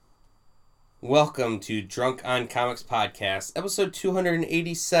Welcome to Drunk on Comics Podcast, episode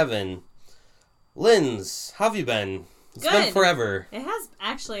 287. Linz, how have you been? It's Good. been forever. It has,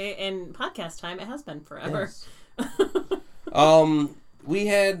 actually, in podcast time, it has been forever. Yes. We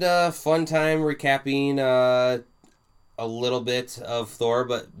had a fun time recapping a little bit of Thor,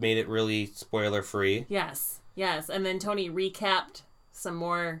 but made it really spoiler-free. Yes, and then Tony recapped some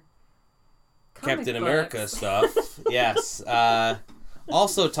more Captain books. America stuff. Yes.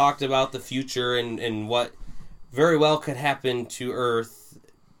 Also talked about the future and what very well could happen to Earth.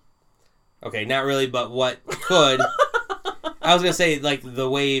 Okay, not really, but what could. I was going to say, like, the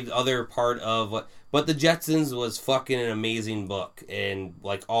way other part of what... But The Jetsons was fucking an amazing book. And,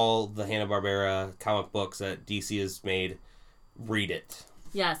 like, all the Hanna-Barbera comic books that DC has made, read it.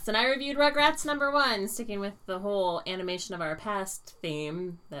 Yes, and I reviewed Rugrats #1, sticking with the whole animation of our past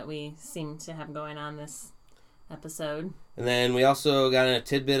theme that we seem to have going on this episode. And then we also got a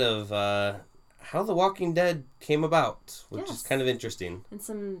tidbit of how The Walking Dead came about, which is kind of interesting. And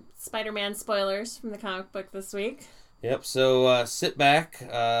some Spider-Man spoilers from the comic book this week. Yep, so sit back,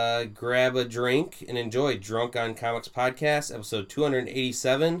 grab a drink, and enjoy Drunk on Comics Podcast, episode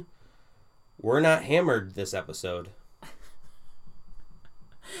 287. We're not hammered this episode.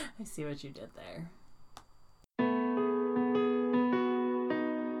 I see what you did there.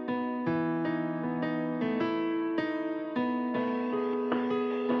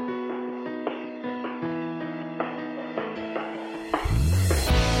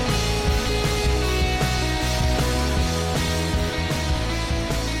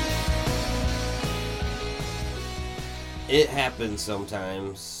 It happens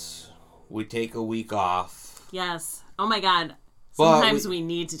sometimes. We take a week off. Yes. Oh my god. Sometimes we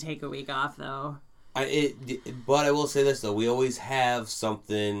need to take a week off, though. But I will say this, though. We always have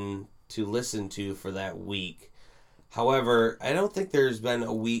something to listen to for that week. However, I don't think there's been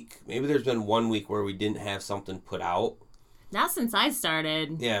a week. Maybe there's been 1 week where we didn't have something put out. Not since I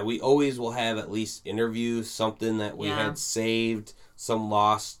started. Yeah, we always will have at least interviews, something that we had saved, some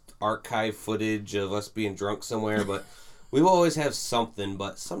lost archive footage of us being drunk somewhere, but we will always have something.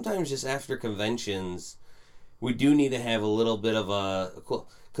 But sometimes just after conventions, we do need to have a little bit of a...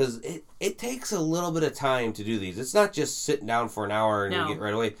 Because it takes a little bit of time to do these. It's not just sitting down for an hour and we get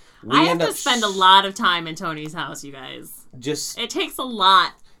right away. I have to spend a lot of time in Tony's house, you guys. It takes a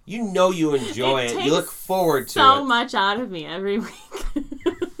lot. You know you enjoy it. You look forward to it. So much out of me every week.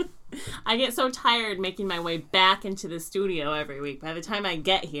 I get so tired making my way back into the studio every week. By the time I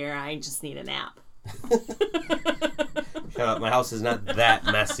get here, I just need a nap. Shut up. My house is not that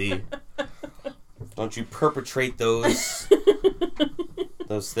messy. Don't you perpetrate those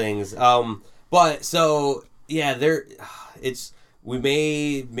things. But so yeah,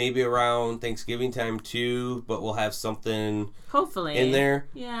 we maybe around Thanksgiving time too, but we'll have something hopefully in there.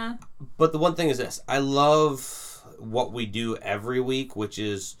 Yeah. But the one thing is this: I love what we do every week, which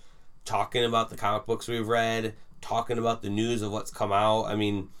is talking about the comic books we've read, talking about the news of what's come out. I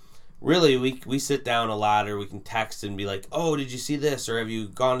mean, really, we sit down a lot, or we can text and be like, "Oh, did you see this? Or have you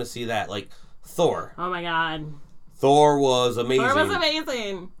gone to see that?" Like Thor. Oh my god. Thor was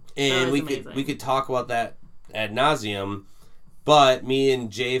amazing. And we could talk about that ad nauseum. But me and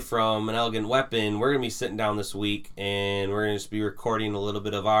Jay from An Elegant Weapon, we're gonna be sitting down this week, and we're gonna just be recording a little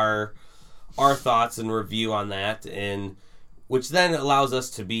bit of our thoughts and review on that, and which then allows us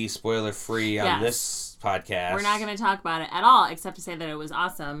to be spoiler free on this podcast. We're not gonna talk about it at all, except to say that it was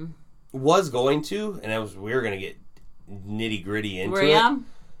awesome. Was going to, and we were gonna get nitty gritty into it. Were ya?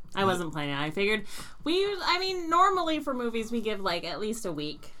 I wasn't planning. I figured normally for movies we give like at least a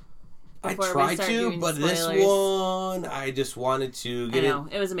week. I try to, but this one, I just wanted to get it.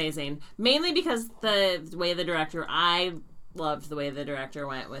 It was amazing. Mainly because I loved the way the director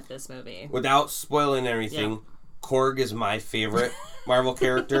went with this movie. Without spoiling everything, Korg is my favorite Marvel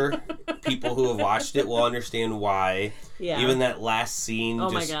character. People who have watched it will understand why. Yeah. Even that last scene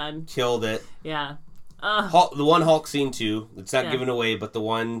killed it. Yeah. The one Hulk scene too. It's not given away, but the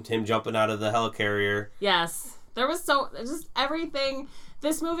one him jumping out of the helicarrier. Yes. There was just everything.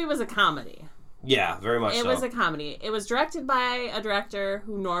 This movie was a comedy. Yeah, very much so. It was a comedy. It was directed by a director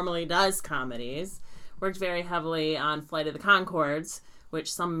who normally does comedies. Worked very heavily on Flight of the Conchords,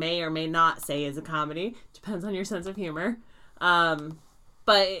 which some may or may not say is a comedy. Depends on your sense of humor.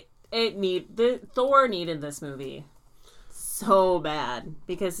 But Thor needed this movie so bad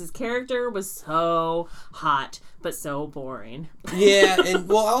because his character was so hot but so boring. Yeah,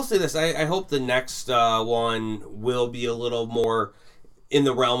 and I'll say this. I hope the next one will be a little more... in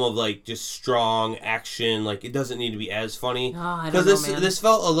the realm of like just strong action. Like it doesn't need to be as funny. Oh, I don't know, man. This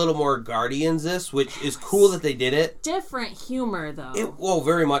felt a little more Guardians. Which is cool that they did it. Different humor though.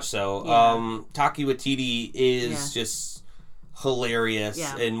 Very much so. Yeah. Taki Waititi is just hilarious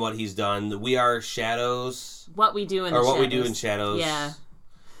in what he's done. We Are Shadows. What We Do in Shadows. Yeah.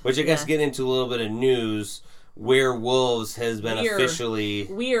 Which I guess getting into a little bit of news. Werewolves has been officially.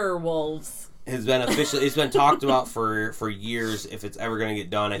 Werewolves. It's been talked about for years if it's ever going to get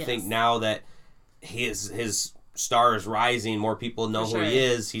done. I think now that his star is rising, more people know who he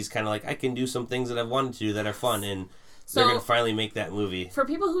is. He's kind of like, I can do some things that I've wanted to do that are fun, and they're going to finally make that movie. For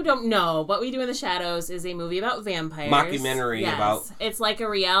people who don't know, What We Do in the Shadows is a movie about vampires. Mockumentary about. It's like a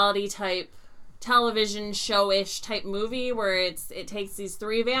reality type television show-ish type movie where it takes these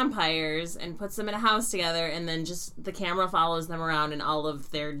 3 vampires and puts them in a house together, and then just the camera follows them around in all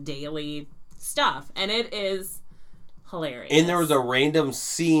of their daily stuff, and it is hilarious. And there was a random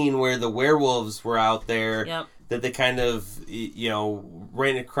scene where the werewolves were out there that they kind of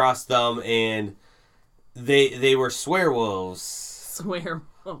ran across them, and they were swearwolves.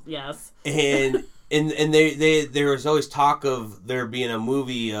 Yes. And there was always talk of there being a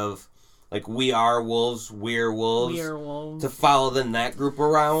movie of like We Are Wolves, We're Wolves, to follow then that group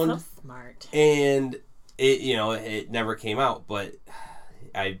around. So smart. And it never came out, but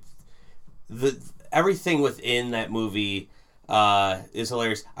everything within that movie is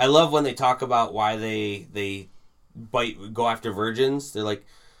hilarious. I love when they talk about why they go after virgins. They're like,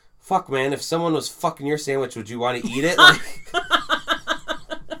 fuck, man, if someone was fucking your sandwich, would you want to eat it? Like,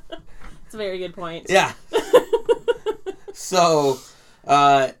 that's a very good point. Yeah. So,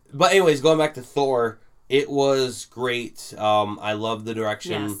 but anyways, going back to Thor, it was great. I love the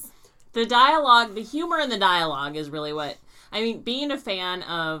direction. Yes. The dialogue, the humor in the dialogue is really what... I mean, being a fan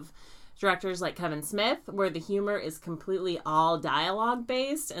of directors like Kevin Smith, where the humor is completely all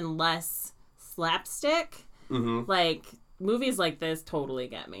dialogue-based and less slapstick, like, movies like this totally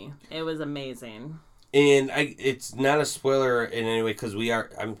get me. It was amazing. And it's not a spoiler in any way, because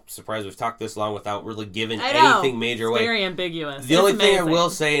I'm surprised we've talked this long without really giving anything major away. It's very ambiguous. The only thing I will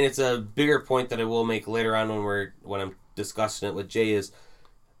say, and it's a bigger point that I will make later on when I'm discussing it with Jay, is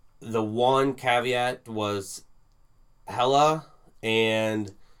the one caveat was Hela,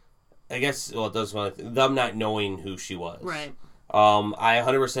 and I guess, well, it does them not knowing who she was. Right. I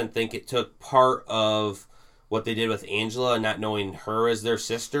 100% think it took part of what they did with Angela and not knowing her as their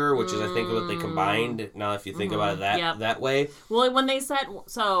sister, which is, I think, what they combined. Now, if you think about it that way. Well, when they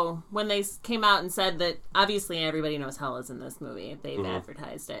came out and said that, obviously everybody knows Hela's in this movie. They've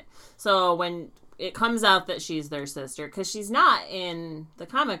advertised it. So when it comes out that she's their sister, because she's not in the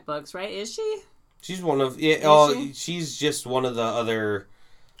comic books, right? Is she? She's one of, she's just one of the other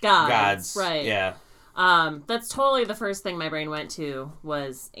gods. Right. Yeah. That's totally the first thing my brain went to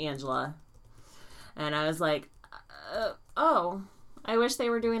was Angela. And I was like, I wish they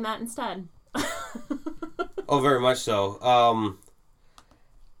were doing that instead. Oh, very much so. So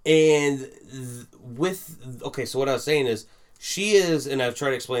what I was saying is, she is, and I've tried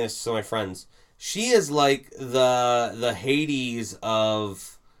to explain this to some of my friends, she is like the Hades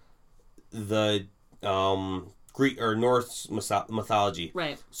of the Greek or Norse mythology.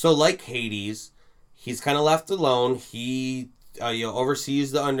 Right. So like Hades, he's kind of left alone. He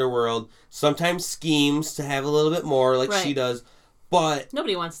oversees the underworld, sometimes schemes to have a little bit more like she does, but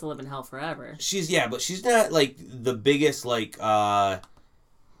nobody wants to live in hell forever. But she's not like the biggest like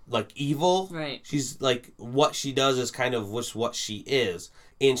evil. Right. She's like, what she does is kind of what she is,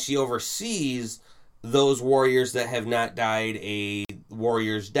 and she oversees those warriors that have not died a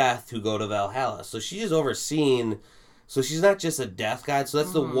warrior's death who go to Valhalla. So she is overseeing, so she's not just a death god. So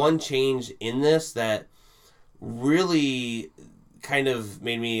that's the one change in this that really kind of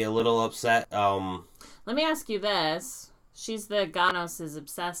made me a little upset. Let me ask you this. She's the Ganos is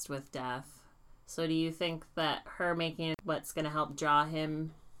obsessed with death. So do you think that her making what's going to help draw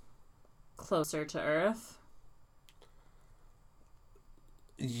him closer to Earth?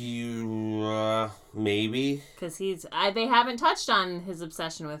 Maybe. Because they haven't touched on his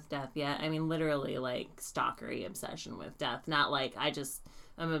obsession with death yet. I mean, literally, like, stalkery obsession with death. Not like,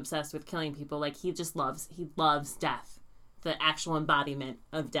 I'm obsessed with killing people. Like, he loves death. The actual embodiment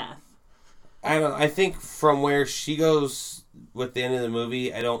of death. I don't know. I think from where she goes with the end of the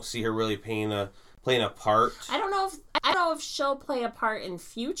movie, I don't see her really playing a part. I don't know if she'll play a part in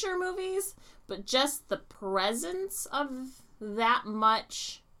future movies, but just the presence of that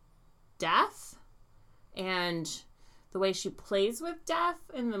much death and the way she plays with death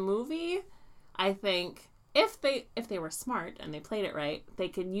in the movie, I think if they were smart and they played it right, they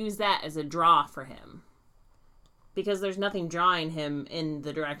could use that as a draw for him. because there's nothing drawing him in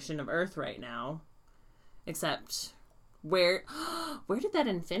the direction of Earth right now, except where did that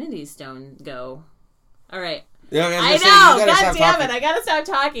Infinity Stone go? All right. Yeah, I know. God damn it! I gotta stop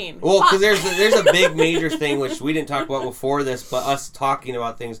talking. Well, because there's a big major thing which we didn't talk about before this, but us talking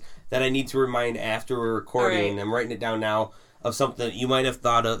about things that I need to remind after we're recording. Right. I'm writing it down now of something that you might have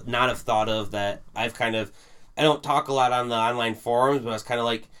not have thought of that I've kind of. I don't talk a lot on the online forums, but I was kind of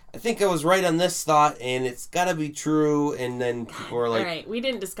like, I think I was right on this thought, and it's gotta be true. And then people were like, "All right, we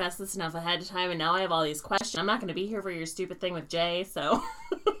didn't discuss this enough ahead of time, and now I have all these questions. I'm not going to be here for your stupid thing with Jay, so."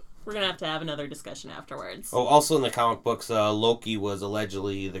 We're going to have another discussion afterwards. Oh, also in the comic books, Loki was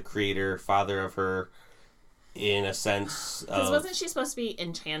allegedly the creator, father of her, in a sense. Because wasn't she supposed to be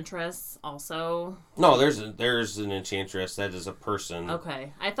Enchantress also? No, there's an Enchantress that is a person.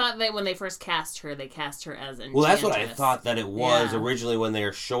 Okay. I thought that when they first cast her, they cast her as Enchantress. Well, that's what I thought that it was originally when they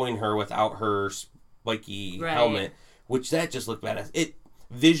were showing her without her spiky helmet, which that just looked badass. It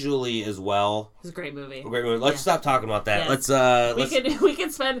visually as well. It's a great movie. Let's stop talking about that. Yes. We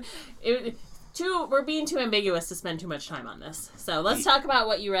could spend we're being too ambiguous to spend too much time on this. So let's talk about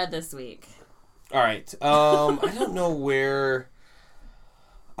what you read this week. All right. I don't know where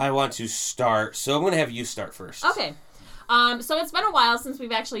I want to start, so I'm going to have you start first. Okay. So it's been a while since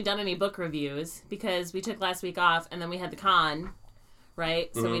we've actually done any book reviews because we took last week off and then we had the con, right?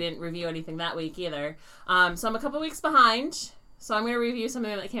 So we didn't review anything that week either. So I'm a couple weeks behind. So I'm going to review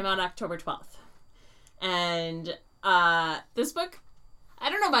something that came out October 12th. And this book,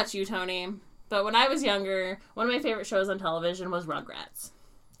 I don't know about you, Tony, but when I was younger, one of my favorite shows on television was Rugrats.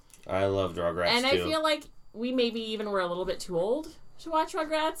 I loved Rugrats, and I feel like we maybe even were a little bit too old to watch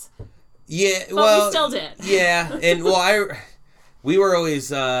Rugrats. Yeah, but we still did. Yeah, and we were always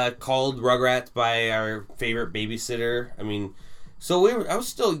called Rugrats by our favorite babysitter. I mean, so I was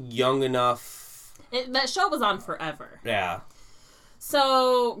still young enough. That show was on forever. Yeah.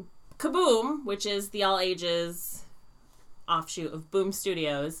 So, Kaboom, which is the all-ages offshoot of Boom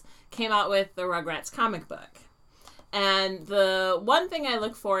Studios, came out with the Rugrats comic book. And the one thing I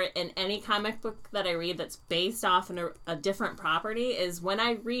look for in any comic book that I read that's based off a different property is when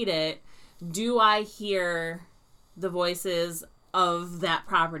I read it, do I hear the voices of that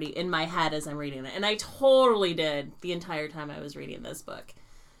property in my head as I'm reading it? And I totally did the entire time I was reading this book.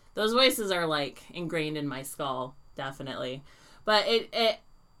 Those voices are, like, ingrained in my skull, definitely. But it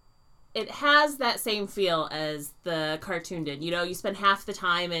has that same feel as the cartoon did. You know, you spend half the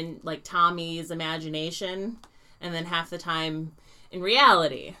time in, like, Tommy's imagination and then half the time in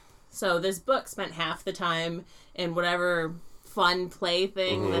reality. So this book spent half the time in whatever fun play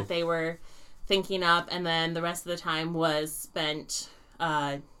thing that they were thinking up, and then the rest of the time was spent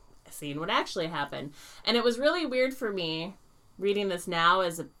seeing what actually happened. And it was really weird for me reading this now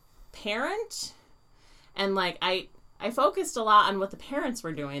as a parent, and, like, I focused a lot on what the parents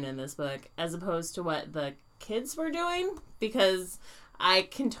were doing in this book as opposed to what the kids were doing, because I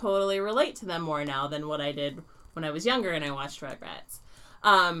can totally relate to them more now than what I did when I was younger and I watched Rugrats.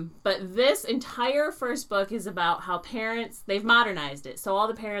 But this entire first book is about how parents, they've modernized it. So all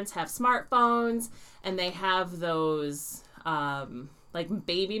the parents have smartphones and they have those like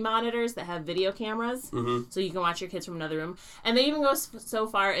baby monitors that have video cameras. So you can watch your kids from another room. And they even go so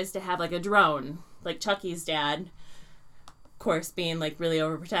far as to have like a drone, like Chucky's dad, course being like really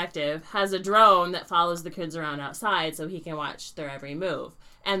overprotective, has a drone that follows the kids around outside so he can watch their every move.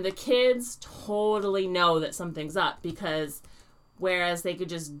 And the kids totally know that something's up, because whereas they could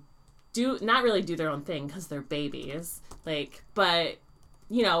just not really do their own thing because they're babies, like, but,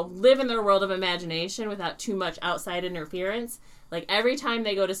 you know, live in their world of imagination without too much outside interference. Like, every time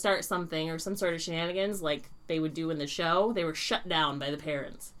they go to start something or some sort of shenanigans like they would do in the show, they were shut down by the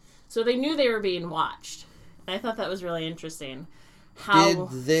parents. So they knew they were being watched. I thought that was really interesting. Did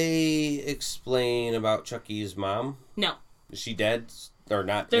they explain about Chucky's mom? No. Is she dead or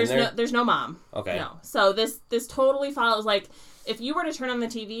not? There's no mom. Okay. No. So this totally follows, like, if you were to turn on the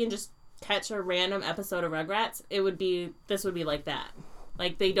TV and just catch a random episode of Rugrats, this would be like that.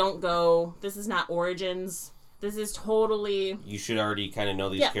 Like, they don't go, this is not Origins. This is totally... You should already kind of know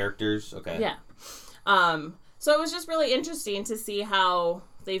these characters? Okay. Yeah. So it was just really interesting to see how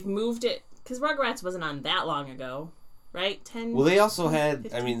they've moved it, because Rugrats wasn't on that long ago, right? 10. Well, they also had,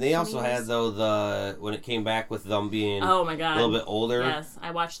 15, I mean, they also 20 years? had, though, when it came back with them being oh my God, a little bit older. Yes, I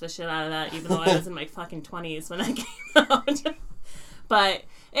watched the shit out of that, even though I was in my fucking 20s when that came out. But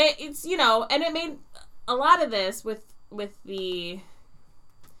it's, you know, and it made a lot of this with them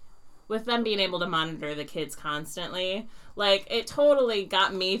being able to monitor the kids constantly. Like, it totally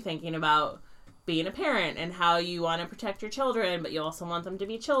got me thinking about being a parent and how you want to protect your children, but you also want them to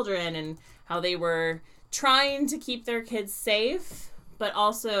be children, and how they were trying to keep their kids safe, but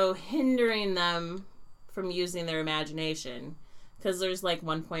also hindering them from using their imagination. Because there's like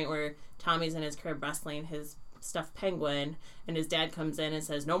one point where Tommy's in his crib wrestling his stuffed penguin, and his dad comes in and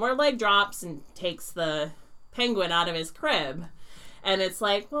says, "No more leg drops," and takes the penguin out of his crib. And it's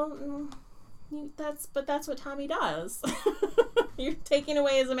like, well, that's what Tommy does. You're taking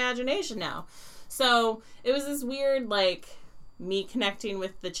away his imagination now. So it was this weird, like, me connecting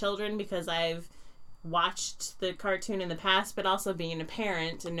with the children because I've watched the cartoon in the past, but also being a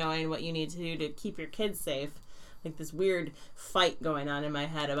parent and knowing what you need to do to keep your kids safe. Like this weird fight going on in my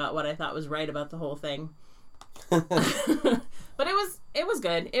head about what I thought was right about the whole thing. But it was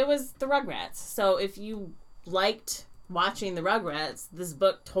good. It was the Rugrats. So if you liked watching the Rugrats, this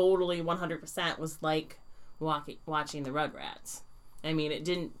book totally 100% was like watching the Rugrats. I mean, it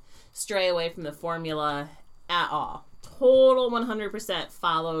didn't stray away from the formula at all. Total 100%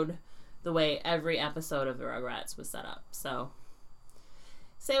 followed the way every episode of the Rugrats was set up. So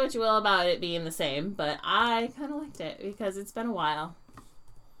say what you will about it being the same, but I kind of liked it because it's been a while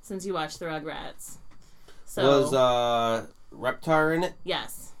since you watched the Rugrats. So was Reptar in it?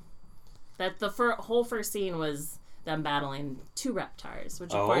 Yes. That the whole first scene was them battling two Reptars,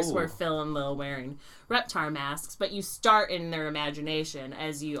 which of course were Phil and Lil wearing Reptar masks, but you start in their imagination,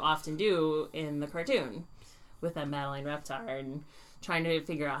 as you often do in the cartoon, with them battling Reptar and trying to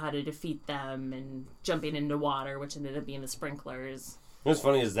figure out how to defeat them and jumping into water, which ended up being the sprinklers. What's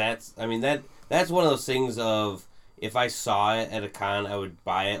funny is that's one of those things of, if I saw it at a con, I would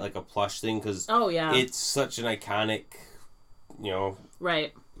buy it like a plush thing because it's such an iconic,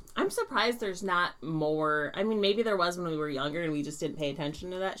 Right. I'm surprised there's not more. I mean, maybe there was when we were younger and we just didn't pay attention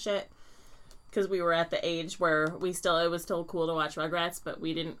to that shit because we were at the age where it was still cool to watch Rugrats, but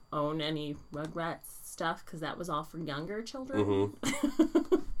we didn't own any Rugrats stuff because that was all for younger children.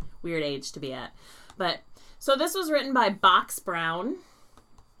 Mm-hmm. Weird age to be at. But so this was written by Box Brown.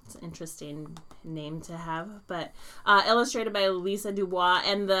 It's an interesting name to have, but illustrated by Lisa Dubois,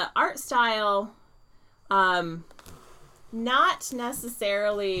 and the art style, not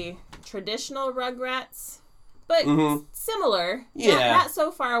necessarily traditional Rugrats, but similar. Yeah. Not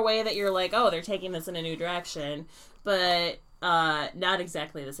so far away that you're like, oh, they're taking this in a new direction, but not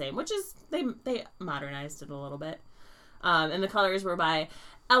exactly the same, which is, they modernized it a little bit. And the colors were by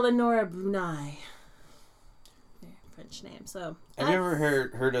Eleonora Brunei. French name. So have you ever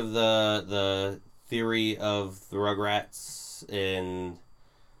heard of the theory of the Rugrats and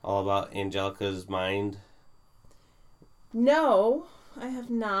all about Angelica's mind? No, I have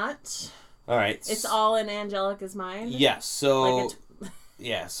not. All right. It's all in Angelica's mind? Yes. So,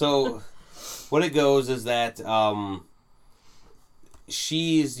 so what it goes is that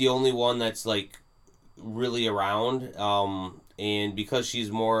she's the only one that's, like, really around. And because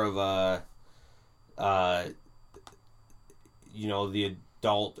she's more of a, the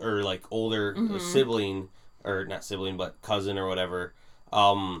adult or, like, older sibling, or not sibling, but cousin or whatever,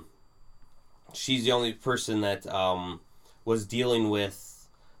 she's the only person that was dealing with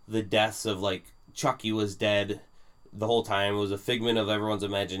the deaths of, like, Chucky was dead the whole time. It was a figment of everyone's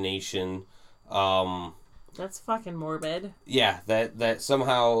imagination. That's fucking morbid. Yeah, that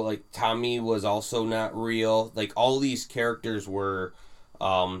somehow, like, Tommy was also not real. Like, all these characters were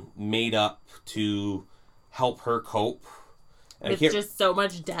made up to help her cope. And with just so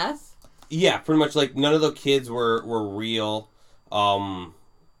much death? Yeah, pretty much. Like, none of the kids were real.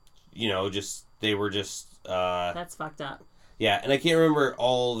 Just, they were just... That's fucked up. Yeah, and I can't remember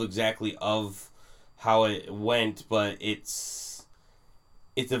all exactly of how it went, but it's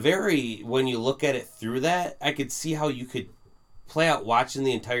a very, when you look at it through that, I could see how you could play out watching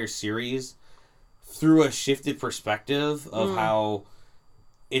the entire series through a shifted perspective of how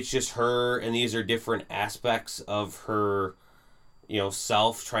it's just her, and these are different aspects of her,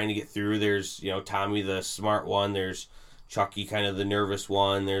 self trying to get through. There's, Tommy, the smart one. There's Chucky, kind of the nervous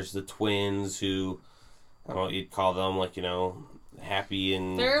one. There's the twins who, I don't know what you'd call them, like, happy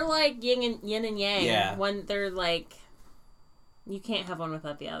and... They're like yin and yang. Yeah. When they're like, you can't have one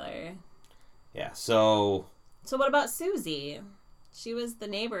without the other. Yeah, so... So what about Susie? She was the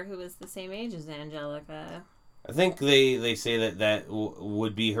neighbor who was the same age as Angelica. I think they say that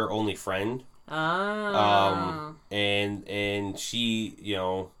would be her only friend. Oh. And she,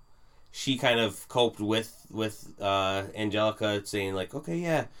 she kind of coped with Angelica saying, like, okay,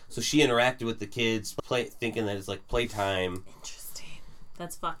 yeah. So she interacted with the kids, thinking that it's like playtime. Interesting.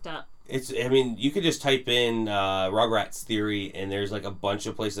 That's fucked up. You could just type in Rugrats theory, and there's like a bunch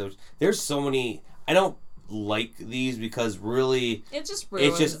of places. There's so many. I don't like these because really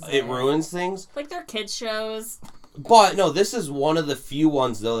it ruins things. Like their kids shows. But no, this is one of the few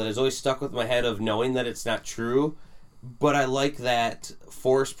ones though that has always stuck with my head of knowing that it's not true. But I like that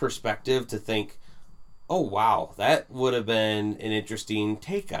forced perspective to think, oh wow, that would have been an interesting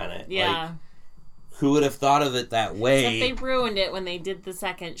take on it. Yeah. Like, who would have thought of it that way? Except they ruined it when they did the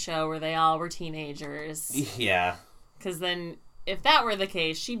second show where they all were teenagers. Yeah. Because then, if that were the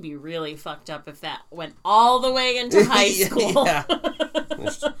case, she'd be really fucked up if that went all the way into high school. Yeah.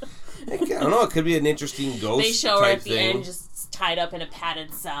 I don't know. It could be an interesting ghost. They show her at the thing. end just tied up in a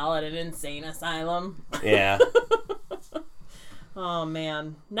padded cell at an insane asylum. Yeah. Oh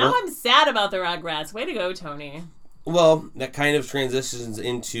man. Now I'm sad about the Rugrats. Way to go, Tony. Well, that kind of transitions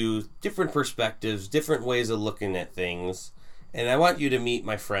into different perspectives, different ways of looking at things. And I want you to meet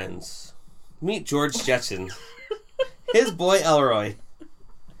my friends. Meet George Jetson, his boy Elroy,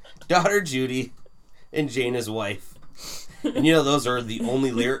 daughter Judy, and Jane, his wife. And you know those are the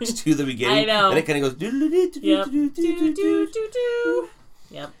only lyrics to the beginning. I know. And it kind of goes...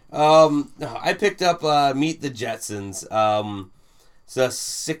 Yep. I picked up Meet the Jetsons. It's a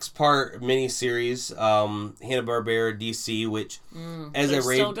 6-part miniseries, Hanna-Barbera DC, which, as I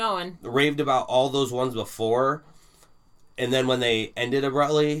raved about all those ones before, and then when they ended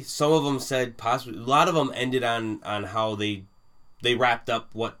abruptly, some of them said possibly, a lot of them ended on how they wrapped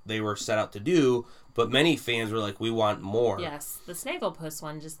up what they were set out to do, but many fans were like, we want more. Yes, the Snagglepuss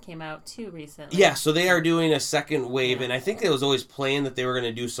one just came out too recently. Yeah, so they are doing a second wave, and I think it was always planned that they were going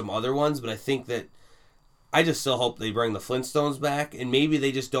to do some other ones, but I think that I just still hope they bring the Flintstones back, and maybe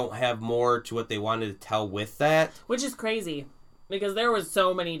they just don't have more to what they wanted to tell with that. Which is crazy, because there was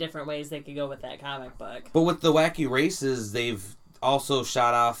so many different ways they could go with that comic book. But with the Wacky Races, they've also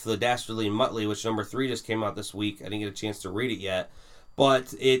shot off the Dastardly and Muttley, which number 3 just came out this week. I didn't get a chance to read it yet.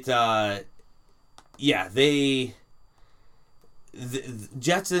 But it,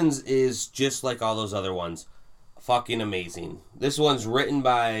 Jetsons is just like all those other ones. Fucking amazing. This one's written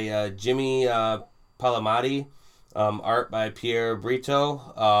by Jimmy Palmiotti, art by Pierre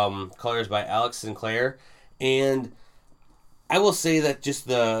Brito, colors by Alex Sinclair, and I will say that just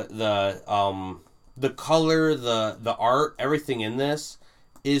the color, the art, everything in this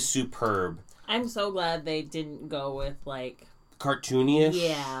is superb. I'm so glad they didn't go with like cartoonish.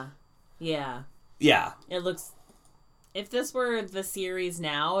 Yeah. It looks. If this were the series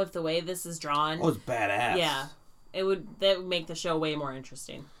now, if the way this is drawn, it's badass. Yeah, that would make the show way more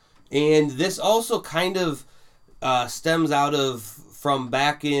interesting. And this also kind of stems out of from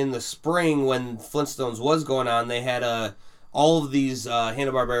back in the spring when Flintstones was going on. They had all of these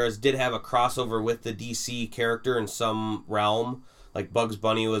Hanna-Barberas did have a crossover with the DC character in some realm. Like Bugs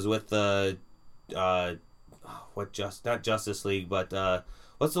Bunny was with the not Justice League, but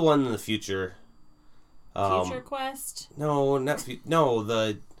what's the one in the future? Future Quest? No,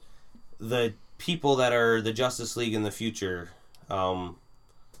 the people that are the Justice League in the future.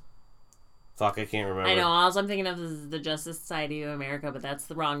 Fuck, I can't remember. I know, all I'm thinking of is the Justice Society of America, but that's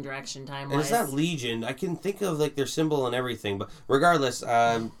the wrong direction time-wise. And it's not Legion. I can think of like their symbol and everything, but regardless,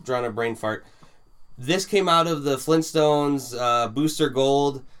 I'm drawing a brain fart. This came out of the Flintstones Booster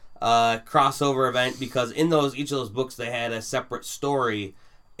Gold crossover event because in each of those books they had a separate story,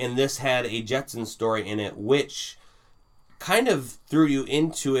 and this had a Jetson story in it, which kind of threw you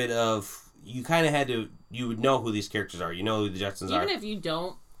into it of you kind of had to, you would know who these characters are. You know who the Jetsons are. Even if you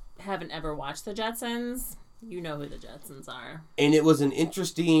haven't ever watched the Jetsons, you know who the Jetsons are. And it was an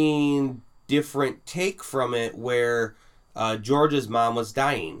interesting, different take from it where George's mom was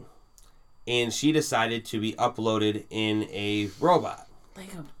dying, and she decided to be uploaded in a robot.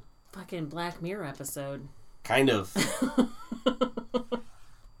 Like a fucking Black Mirror episode. Kind of.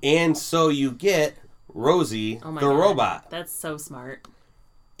 And so you get Rosie, the robot. That's so smart.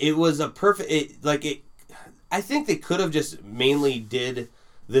 It was a perfect... I think they could have just mainly did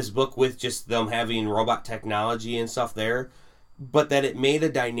this book with just them having robot technology and stuff there, but that it made a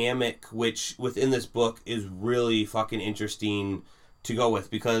dynamic which within this book is really fucking interesting to go with,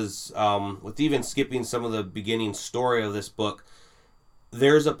 because with even skipping some of the beginning story of this book,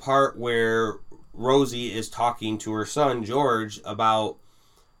 there's a part where Rosie is talking to her son George about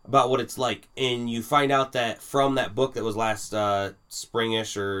what it's like, and you find out that from that book that was last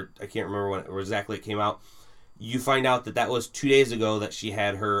springish, or I can't remember when exactly it came out, you find out that was 2 days ago that she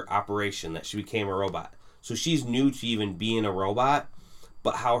had her operation, that she became a robot. So she's new to even being a robot,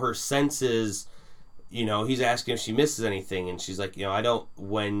 but how her senses, he's asking if she misses anything, and she's like,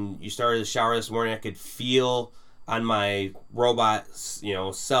 when you started the shower this morning, I could feel on my robot,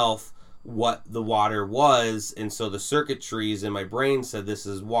 self what the water was, and so the circuitries in my brain said this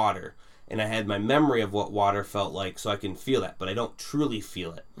is water. and I had my memory of what water felt like, so I can feel that, but I don't truly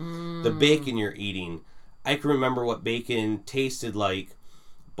feel it. The bacon you're eating, I can remember what bacon tasted like,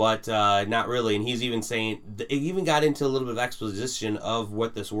 but not really. And he's even saying, it even got into a little bit of exposition of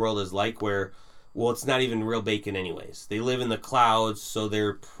what this world is like, where, well, it's not even real bacon anyways. They live in the clouds, so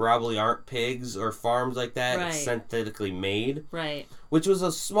there probably aren't pigs or farms like that. Right. It's synthetically made. Right. Which was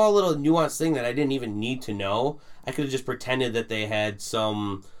a small little nuanced thing that I didn't even need to know. I could have just pretended that they had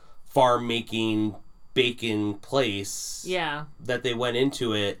some farm-making bacon place. Yeah. That they went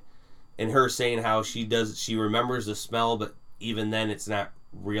into it, and her saying how she remembers the smell, but even then it's not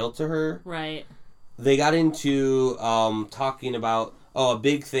real to her. Right. They got into talking about, a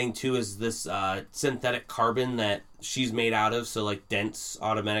big thing too is this synthetic carbon that she's made out of, so like dents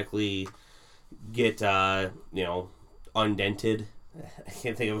automatically get undented. I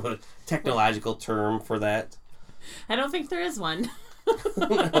can't think of a technological term for that. I don't think there is one.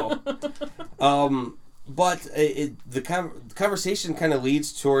 No. But the conversation kind of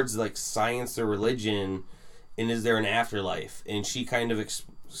leads towards like science or religion, and is there an afterlife? And she kind of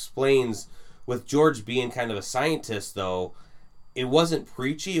explains, with George being kind of a scientist, though, it wasn't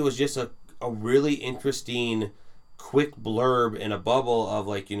preachy. It was just a really interesting, quick blurb in a bubble of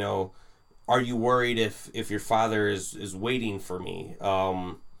like, are you worried if your father is waiting for me?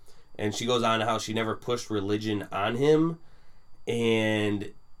 And she goes on how she never pushed religion on him,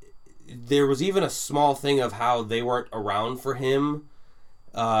 and there was even a small thing of how they weren't around for him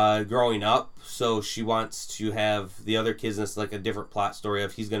growing up, so she wants to have the other kids, and it's like a different plot story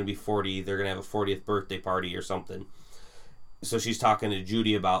of he's going to be 40, they're going to have a 40th birthday party or something. So she's talking to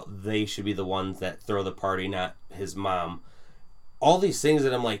Judy about they should be the ones that throw the party, not his mom. All these things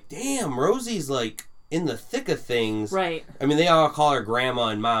that I'm like, damn, Rosie's like in the thick of things. Right. I mean, they all call her grandma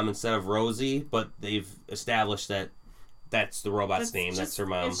and mom instead of Rosie, but they've established that that's the robot's name. That's her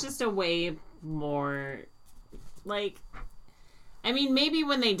mom. It's just a way more, like, I mean, maybe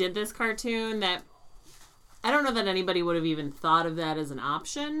when they did this cartoon, that I don't know that anybody would have even thought of that as an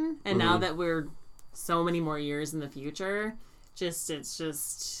option. And now that we're so many more years in the future,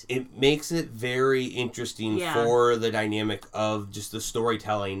 it makes it very interesting for the dynamic of just the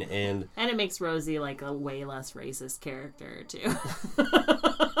storytelling, and it makes Rosie like a way less racist character too.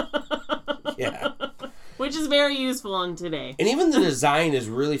 Yeah. Which is very useful in today. And even the design is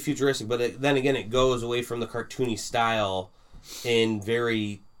really futuristic, but then again, it goes away from the cartoony style and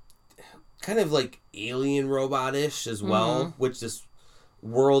very kind of like alien robot-ish as well, which this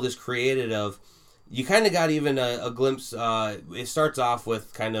world is created of. You kind of got even a glimpse. It starts off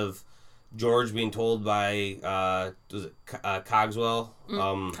with kind of George being told by Cogswell.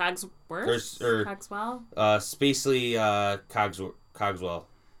 Cogsworth? Cogswell? Spacely Cogswell.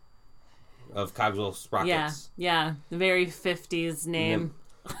 Of Cogswell Sprockets. Yeah. The very 50s name.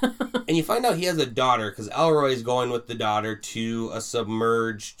 And you find out he has a daughter, because Elroy's going with the daughter to a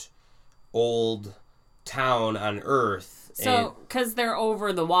submerged old town on Earth. So, because they're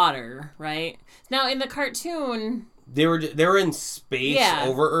over the water, right? Now, in the cartoon, they were in space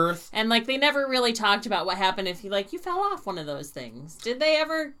over Earth, and like they never really talked about what happened if you fell off one of those things. Did they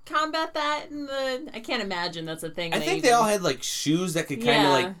ever combat that in the? I can't imagine that's a thing. I think they all had like shoes that could kind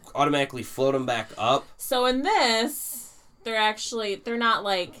of like automatically float them back up. So in this, they're not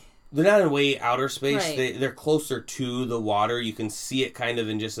like. They're not in way outer space. Right. They're closer to the water. You can see it kind of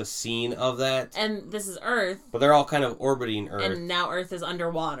in just a scene of that. And this is Earth. But they're all kind of orbiting Earth. And now Earth is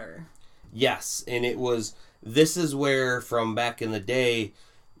underwater. Yes. And this is where, from back in the day,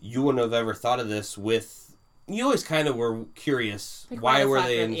 you wouldn't have ever thought of this with... You always kind of were curious. Like, why were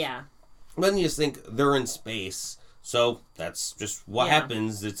they in... Yeah. But then you just think they're in space. So that's just what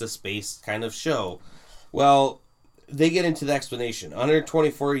happens. It's a space kind of show. Well... They get into the explanation.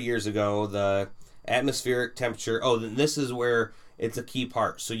 124 years ago, the atmospheric temperature... Oh, this is where it's a key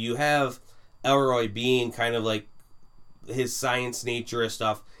part. So you have Elroy being kind of like his science nature and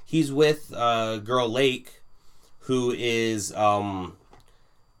stuff. He's with girl Lake, who is Mr.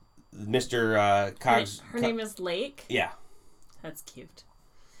 Cogs... Her name is Lake? Yeah. That's cute.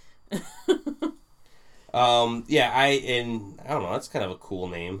 I don't know. That's kind of a cool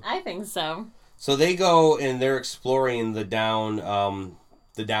name. I think so. So they go and they're exploring the down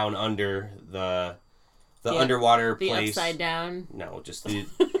under, the underwater place. The upside down. No, just the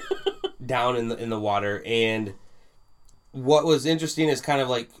down in the water. And what was interesting is kind of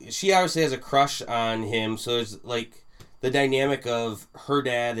like she obviously has a crush on him. So it's like the dynamic of her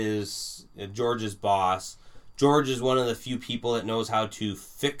dad is George's boss. George is one of the few people that knows how to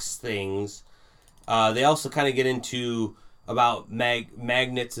fix things. They also kind of get into about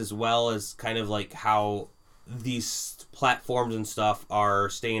magnets as well as kind of like how these platforms and stuff are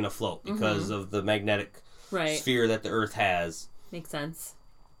staying afloat because of the magnetic sphere that the Earth has. Makes sense.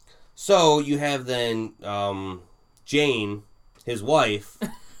 So you have then Jane, his wife,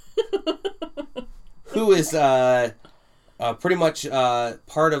 who is pretty much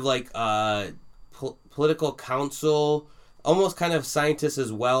part of like political council, almost kind of scientists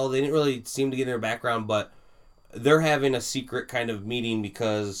as well. They didn't really seem to get in her background, but they're having a secret kind of meeting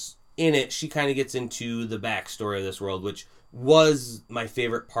because in it she kind of gets into the backstory of this world, which was my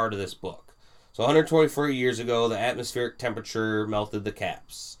favorite part of this book. So 124 years ago, the atmospheric temperature melted the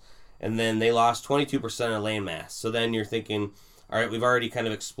caps. And then they lost 22% of landmass. So then you're thinking, all right, we've already kind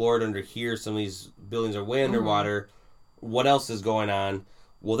of explored under here. Some of these buildings are way underwater. What else is going on?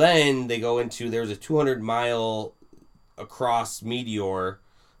 Well, then they go into, there's a 200-mile across meteor,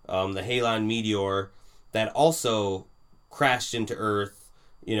 the Halon meteor, that also crashed into Earth,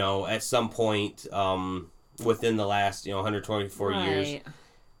 at some point within the last, 124 years.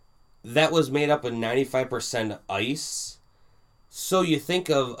 That was made up of 95% ice. So you think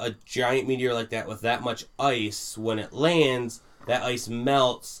of a giant meteor like that with that much ice, when it lands, that ice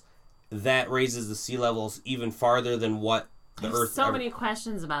melts, that raises the sea levels even farther than what the Earth... There's so many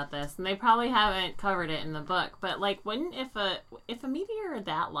questions about this, and they probably haven't covered it in the book, but wouldn't, if a meteor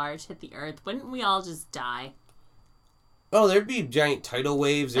that large hit the Earth, wouldn't we all just die? Oh, there'd be giant tidal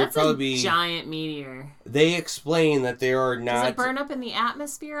waves. There'd probably be giant meteor. They explain that there are not... Does it burn up in the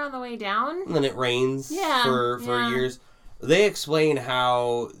atmosphere on the way down? And then it rains for years. They explain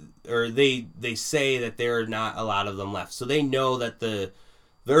how, or they say that there are not a lot of them left. So they know that the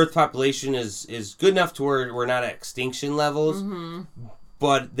Earth population is good enough to where we're not at extinction levels.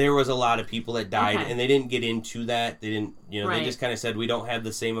 But there was a lot of people that died, and they didn't get into that. They didn't, they just kind of said we don't have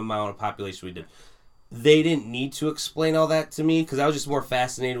the same amount of population we did. They didn't need to explain all that to me because I was just more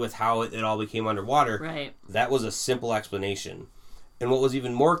fascinated with how it all became underwater. Right. That was a simple explanation. And what was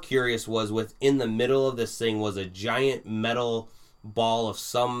even more curious was within the middle of this thing was a giant metal ball of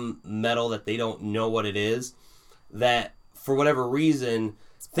some metal that they don't know what it is. That, for whatever reason,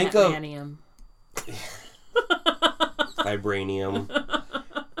 think of... Vibranium.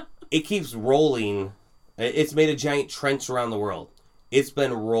 It keeps rolling. It's made a giant trench around the world. It's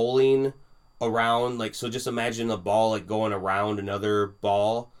been rolling around, so just imagine a ball going around another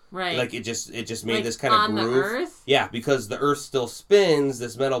ball. Right. It just made this kind of groove. On the Earth? Yeah, because the Earth still spins,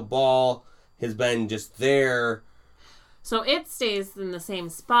 this metal ball has been just there. So it stays in the same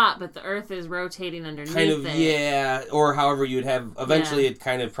spot, but the Earth is rotating underneath it. Yeah, or however you'd have... Eventually it'd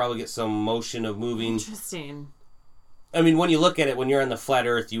kind of probably get some motion of moving. Interesting. I mean, when you look at it, when you're on the flat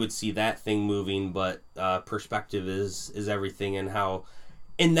Earth, you would see that thing moving, but perspective is everything, and how...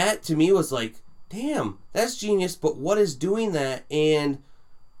 And that, to me, was like, damn, that's genius, but what is doing that? And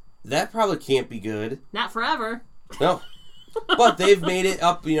that probably can't be good. Not forever. No. But they've made it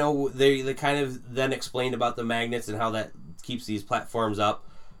up, they kind of then explained about the magnets and how that keeps these platforms up.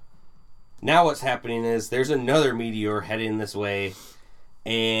 Now what's happening is there's another meteor heading this way,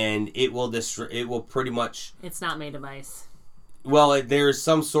 and it will pretty much... It's not made of ice. Well, there's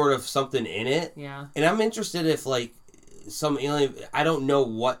some sort of something in it. Yeah. And I'm interested if, some alien... I don't know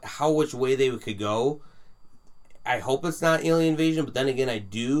which way they could go. I hope it's not alien invasion, but then again, I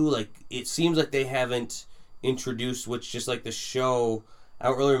do. It seems like they haven't introduced, which just like the show, I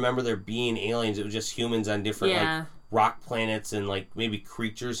don't really remember there being aliens. It was just humans on different rock planets and maybe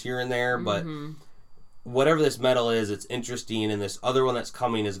creatures here and there. But whatever this metal is, it's interesting. And this other one that's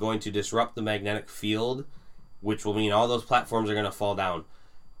coming is going to disrupt the magnetic field, which will mean all those platforms are going to fall down.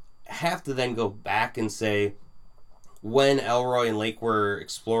 Have to then go back and say, when Elroy and Lake were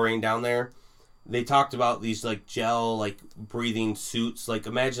exploring down there, they talked about these gel breathing suits.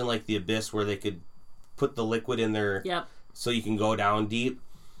 Imagine the Abyss where they could put the liquid in there so you can go down deep.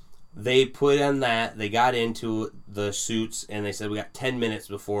 They put in that, they got into the suits, and they said we got 10 minutes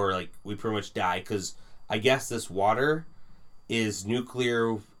before we pretty much die, because I guess this water is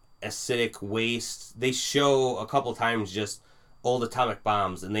nuclear acidic waste. They show a couple times just old atomic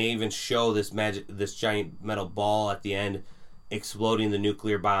bombs, and they even show this giant metal ball at the end exploding the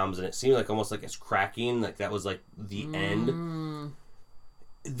nuclear bombs, and it seemed almost it's cracking, that was the end.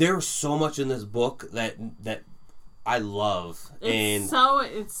 There's so much in this book that I love. It's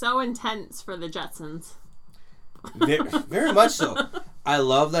so intense for the Jetsons. Very much so. I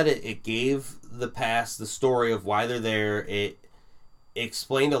love that it gave the past the story of why they're there. It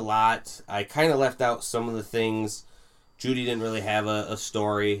explained a lot. I kind of left out some of the things. Judy didn't really have a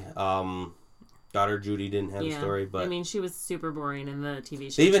story. Daughter Judy didn't have a story, but she was super boring in the TV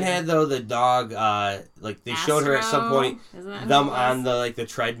show. They even had the dog. They showed her at some point them on the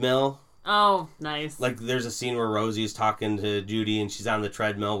treadmill. Oh, nice. Like, there's a scene where Rosie's talking to Judy, and she's on the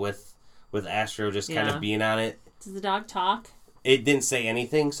treadmill with Astro just kind of being on it. Does the dog talk? It didn't say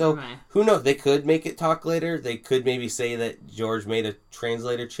anything, so who knows? They could make it talk later. They could maybe say that George made a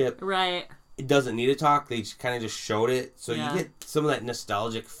translator chip. Right. It doesn't need to talk. They kind of just showed it, so you get some of that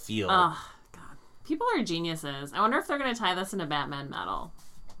nostalgic feel. Oh, God. People are geniuses. I wonder if they're going to tie this into Batman metal.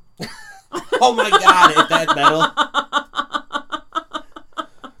 Oh my God, at that metal.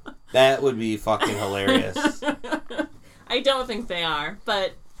 That would be fucking hilarious. I don't think they are,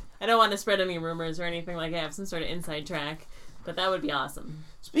 but I don't want to spread any rumors or anything like that. I have some sort of inside track, but that would be awesome.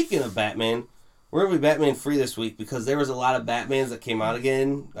 Speaking of Batman, we're going to be Batman free this week because there was a lot of Batmans that came out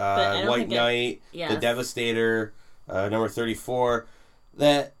again. White Knight, The Devastator, number 34.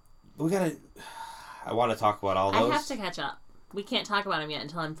 That we got to... I want to talk about all those. I have to catch up. We can't talk about them yet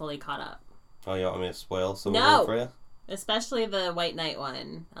until I'm fully caught up. Oh, you want me to spoil some of them for you? Especially the White Knight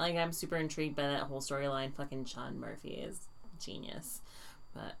one. Like, I'm super intrigued by that whole storyline. Fucking Sean Murphy is genius.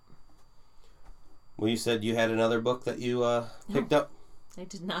 But... Well, you said you had another book that you picked up? I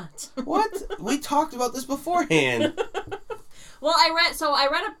did not. What? We talked about this beforehand. Well, I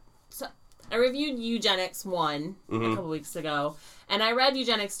reviewed Eugenics 1 a couple weeks ago, and I read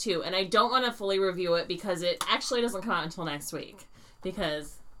Eugenics 2, and I don't want to fully review it because it actually doesn't come out until next week.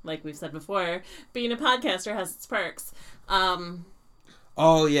 Because, like we've said before, being a podcaster has its perks.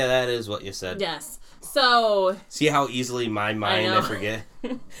 Oh, yeah, that is what you said. Yes. So... See how easily my mind, I forget?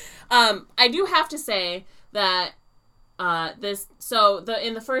 I do have to say that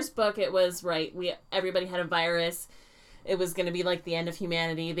in the first book it was everybody had a virus. It was going to be like the end of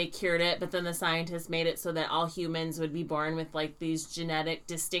humanity. They cured it, but then the scientists made it so that all humans would be born with like these genetic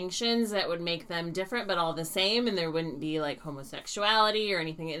distinctions that would make them different but all the same, and there wouldn't be like homosexuality or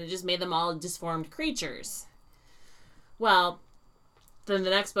anything, and it just made them all disformed creatures. Well, then the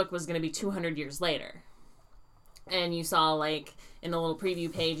next book was going to be 200 years later. And you saw, like, in the little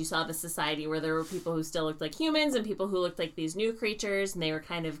preview page, you saw the society where there were people who still looked like humans and people who looked like these new creatures, and they were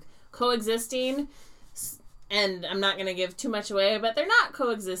kind of coexisting. And I'm not going to give too much away, but they're not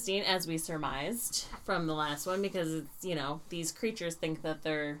coexisting, as we surmised from the last one, because, it's, these creatures think that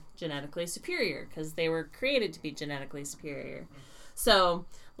they're genetically superior, because they were created to be genetically superior. So,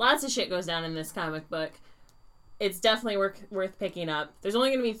 lots of shit goes down in this comic book. It's definitely worth picking up. There's only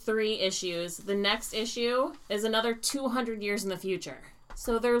going to be 3 issues. The next issue is another 200 years in the future.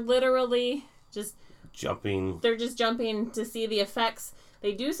 So they're literally just... jumping. They're just jumping to see the effects.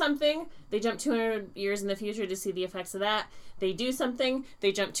 They do something, they jump 200 years in the future to see the effects of that. They do something,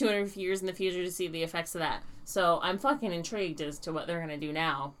 they jump 200 years in the future to see the effects of that. So I'm fucking intrigued as to what they're going to do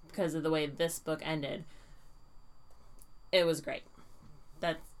now because of the way this book ended. It was great.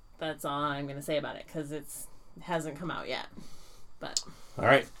 That's all I'm going to say about it because it hasn't come out yet. But all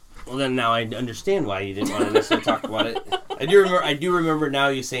right. Well, then now I understand why you didn't want to necessarily talk about it. I do remember now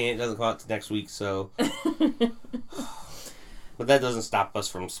you saying it doesn't come out to next week, so... But that doesn't stop us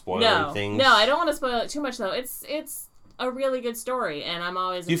from spoiling things. No, I don't want to spoil it too much, though. It's a really good story, and I'm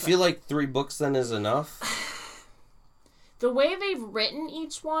always... Do you feel like 3 books then is enough? The way they've written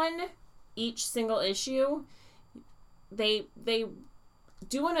each single issue, they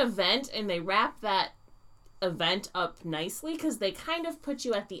do an event, and they wrap that event up nicely, because they kind of put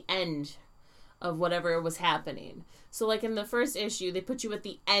you at the end of whatever was happening. So, like, in the first issue, they put you at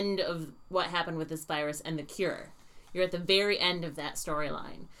the end of what happened with this virus and the cure. You're at the very end of that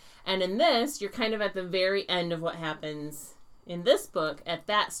storyline. And in this, you're kind of at the very end of what happens in this book at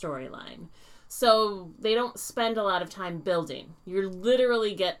that storyline. So they don't spend a lot of time building. You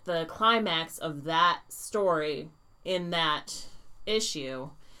literally get the climax of that story in that issue,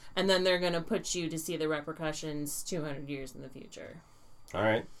 and then they're going to put you to see the repercussions 200 years in the future. All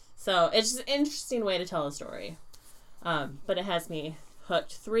right. So it's just an interesting way to tell a story. But it has me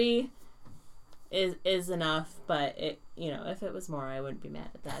hooked. 3 is enough, but it, if it was more, I wouldn't be mad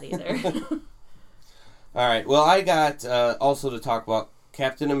at that either. All right. Well, I got also to talk about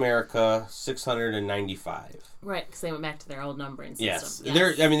Captain America 695. Right, because they went back to their old numbering system. Yes.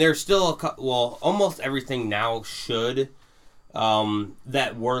 There's still almost everything now should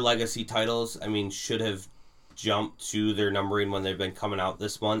that were legacy titles. Should have jumped to their numbering when they've been coming out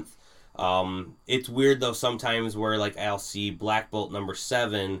this month. It's weird though sometimes where like I'll see Black Bolt number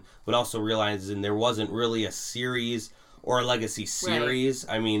 7, but also realizing there wasn't really a series or a legacy series.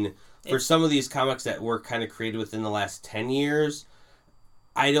 Right. For some of these comics that were kind of created within the last 10 years,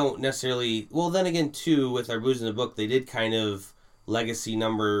 I don't necessarily... Well, then again, too, with our Booze in the Book, they did kind of legacy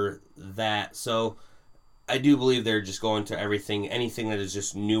number that. So I do believe they're just going to anything that is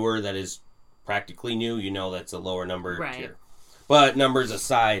just newer, that is practically new, that's a lower number tier. But numbers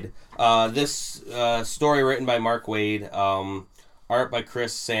aside, this story written by Mark Waid, art by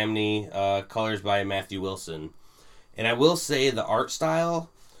Chris Samney, colors by Matthew Wilson. And I will say the art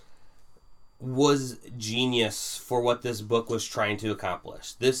style was genius for what this book was trying to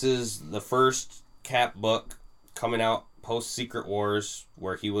accomplish. This is the first Cap book coming out post Secret Wars,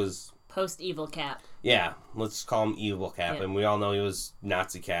 where he was post Evil Cap. Yeah, let's call him Evil Cap, and we all know he was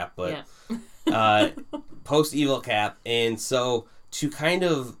Nazi Cap, but post Evil Cap, and so to kind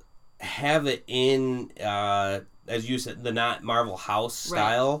of have it in, as you said, the not Marvel House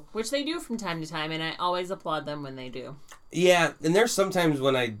style, right. Which they do from time to time, and I always applaud them when they do. Yeah, and there's sometimes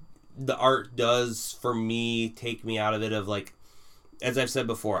when the art does, for me, take me out of it of, like, as I've said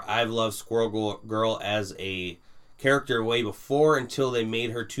before, I've loved Squirrel Girl as a character way before until they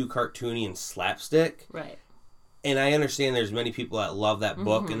made her too cartoony and slapstick. Right. And I understand there's many people that love that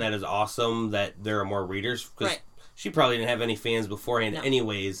book, and that is awesome that there are more readers, because she probably didn't have any fans beforehand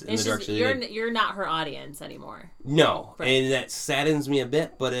anyways in the direction you're not her audience anymore. No, and that saddens me a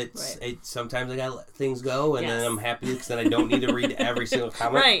bit, but sometimes I gotta let things go, and then I'm happy because then I don't need to read every single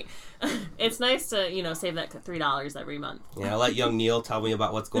comic. Right. It's nice to, save that $3 every month. Yeah, I let young Neil tell me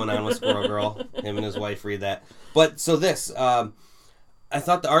about what's going on with Squirrel Girl. Him and his wife read that. But, so this, I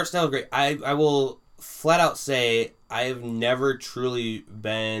thought the art style was great. I will flat out say I have never truly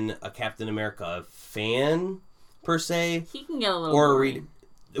been a Captain America fan, per se. He can get a little boring.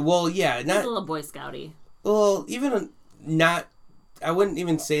 Well, yeah. He's a little Boy Scouty. Well, even not... I wouldn't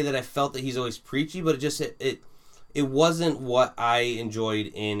even say that I felt that he's always preachy, but it wasn't what I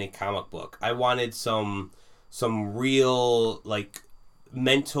enjoyed in a comic book. I wanted some real, like,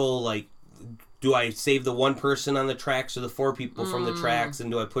 mental, like, do I save the one person on the tracks or the four people from the tracks, and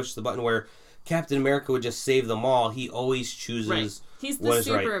do I push the button where Captain America would just save them all? He always chooses He's the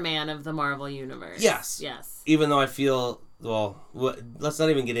Superman of the Marvel Universe. Yes. Even though I feel, let's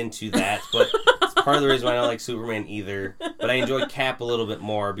not even get into that, but it's part of the reason why I don't like Superman either. But I enjoy Cap a little bit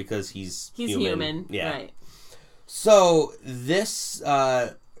more because he's human. Yeah. Right. So, this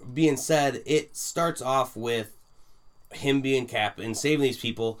being said, it starts off with him being Cap and saving these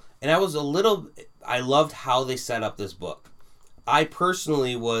people. And I loved how they set up this book. I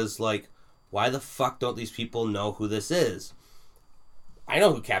personally was like, why the fuck don't these people know who this is? I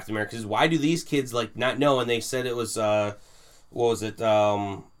know who Captain America is. Why do these kids, like, not know? And they said it was,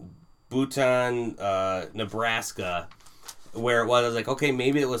 Bhutan, Nebraska, where it was. I was like, okay,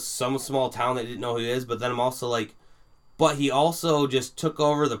 maybe it was some small town that didn't know who he is. But then I'm also like, but he also just took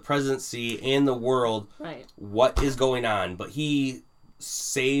over the presidency and the world. Right. What is going on? But he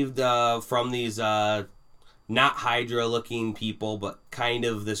saved from these not Hydra-looking people, but kind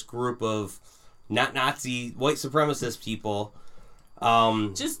of this group of not Nazi white supremacist people.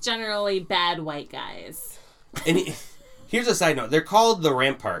 Just generally bad white guys. And here's a side note. They're called the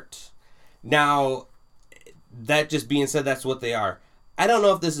Rampart. Now, that just being said, that's what they are. I don't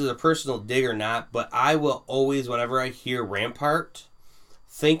know if this is a personal dig or not, but I will always, whenever I hear Rampart,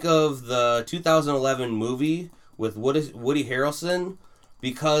 think of the 2011 movie with Woody Harrelson,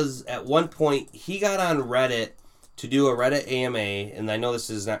 because at one point he got on Reddit to do a Reddit AMA, and I know this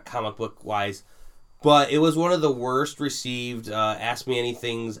is not comic book wise, but it was one of the worst received Ask Me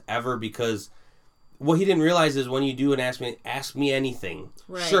Anythings ever, because what he didn't realize is when you do an Ask Me Anything,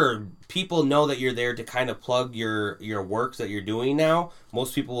 sure, people know that you're there to kind of plug your works that you're doing now.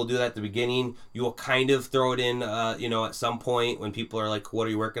 Most people will do that at the beginning. You will kind of throw it in, at some point when people are like, what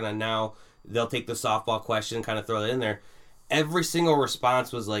are you working on now? They'll take the softball question and kind of throw it in there. Every single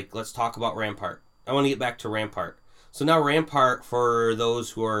response was like, let's talk about Rampart. I want to get back to Rampart. So now Rampart, for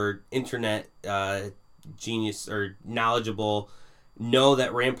those who are internet genius or knowledgeable, know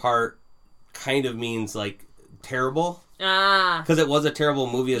that Rampart kind of means like terrible. Because it was a terrible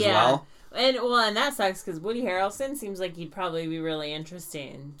movie as well. And that sucks because Woody Harrelson seems like he'd probably be really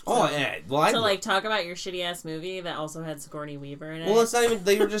interesting. To talk about your shitty ass movie that also had Sigourney Weaver in it. Well, it's not even.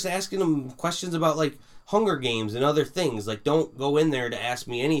 They were just asking him questions about like Hunger Games and other things. Like, don't go in there to ask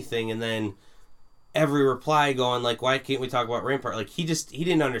me anything, and then every reply going like, why can't we talk about Rampart? Like, he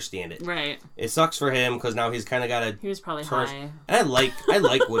didn't understand it. Right. It sucks for him because now he's kind of got a. He was probably high. And I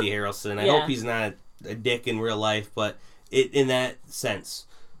like Woody Harrelson. I hope he's not a dick in real life, but in that sense.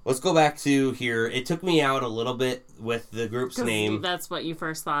 Let's go back to here. It took me out a little bit with the group's name. That's what you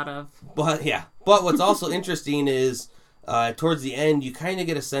first thought of. But what's also interesting is towards the end, you kind of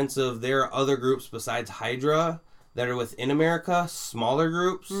get a sense of there are other groups besides Hydra that are within America, smaller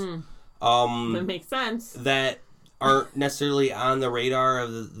groups. That makes sense. That aren't necessarily on the radar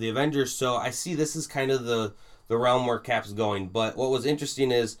of the Avengers. So I see this is kind of the realm where Cap's going. But what was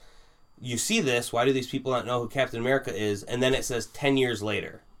interesting is you see this, why do these people not know who Captain America is? And then it says 10 years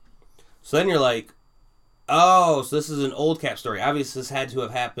later. So then you're like, oh, so this is an old Cap story. Obviously, this had to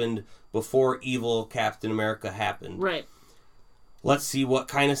have happened before evil Captain America happened. Right. Let's see what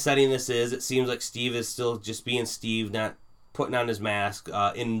kind of setting this is. It seems like Steve is still just being Steve, not putting on his mask.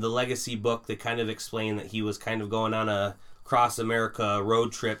 In the Legacy book, they kind of explain that he was kind of going on a cross America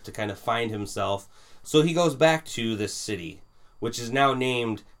road trip to kind of find himself. So he goes back to this city, which is now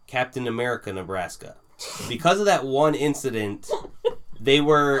named Captain America, Nebraska. Because of that one incident, they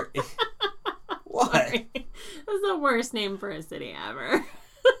were... What? Sorry. That's the worst name for a city ever.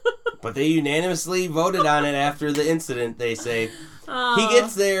 But they unanimously voted on it after the incident, they say. Oh. He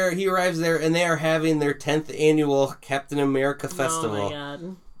gets there, he arrives there, and they are having their 10th annual Captain America Festival. Oh my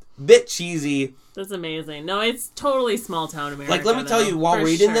god. Bit cheesy. That's amazing. No, it's totally small town America. Like, let me tell you, while for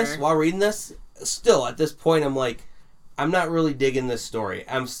reading sure. this, still, at this point, I'm like, I'm not really digging this story.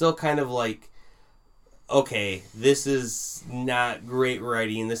 I'm still kind of like, okay, this is not great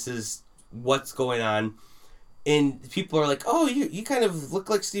writing. This is what's going on. And people are like, oh, you kind of look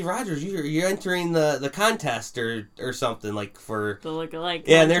like Steve Rogers. You're entering the contest or something, like, for... The look-alike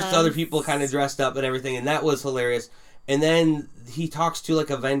Yeah, and there's contest. other people kind of dressed up and everything, and that was hilarious. And then he talks to,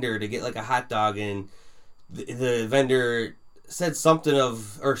 like, a vendor to get, like, a hot dog, and the vendor said something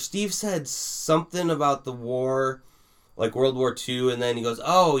of... Or Steve said something about the war, like World War II, and then he goes,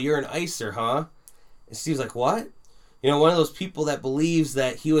 oh, you're an icer, huh? And Steve's like, what? You know, one of those people that believes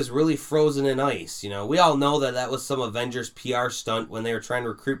that he was really frozen in ice. You know, we all know that was some Avengers PR stunt when they were trying to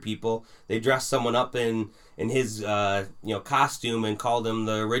recruit people. They dressed someone up in his, costume and called him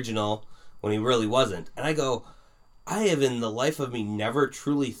the original when he really wasn't. And I go, I have in the life of me never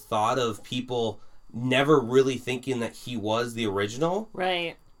truly thought of people never really thinking that he was the original.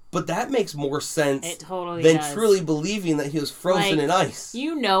 Right. But that makes more sense It totally than does. truly believing that he was frozen in ice.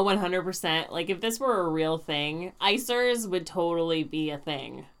 You know 100%. Like, if this were a real thing, icers would totally be a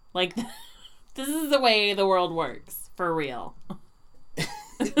thing. Like, this is the way the world works. For real.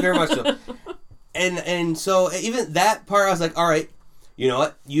 Very much so. And so even that part, I was like, all right, you know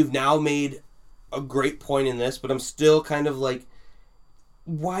what? You've now made a great point in this, but I'm still kind of like,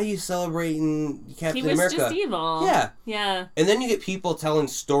 why are you celebrating Captain America? He was just evil. Yeah. Yeah. And then you get people telling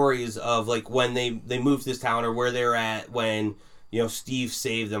stories of, like, when they moved to this town or where they're at when, you know, Steve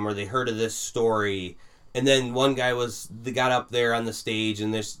saved them or they heard of this story. And then one guy got up there on the stage,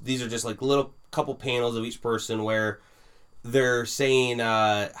 and these are just, like, little couple panels of each person where they're saying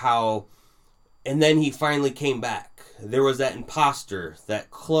how... And then he finally came back. There was that imposter,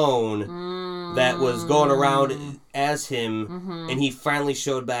 that clone that was going around as him, and he finally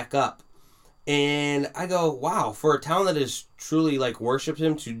showed back up. And I go, wow, for a town that has truly, like, worshipped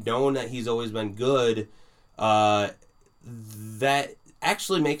him, to know that he's always been good, that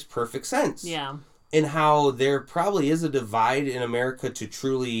actually makes perfect sense. Yeah. And how there probably is a divide in America to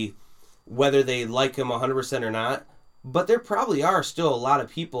truly, whether they like him 100% or not, but there probably are still a lot of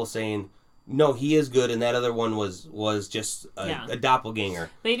people saying, no, he is good, and that other one was just a doppelganger.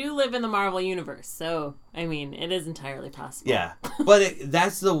 They do live in the Marvel Universe, so, I mean, it is entirely possible. Yeah, but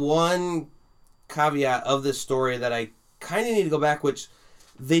that's the one caveat of this story that I kind of need to go back, which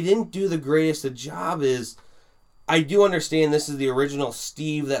they didn't do the greatest a job is, I do understand this is the original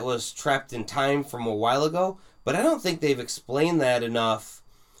Steve that was trapped in time from a while ago, but I don't think they've explained that enough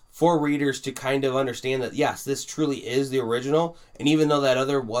for readers to kind of understand that, yes, this truly is the original. And even though that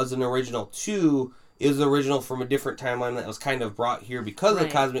other was an original too, it was the original from a different timeline that was kind of brought here because of the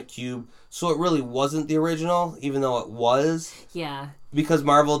Cosmic Cube. So it really wasn't the original, even though it was. Yeah. Because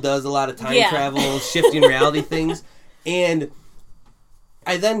Marvel does a lot of time travel, shifting reality things. And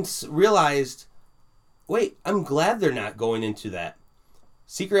I then realized, wait, I'm glad they're not going into that.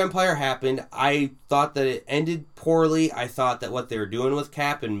 Secret Empire happened. I thought that it ended poorly. I thought that what they were doing with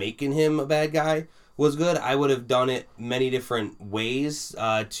Cap and making him a bad guy was good. I would have done it many different ways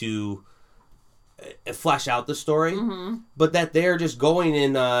to flesh out the story. Mm-hmm. But that they're just going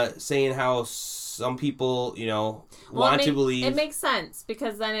and saying how some people, you know, want to believe. It makes sense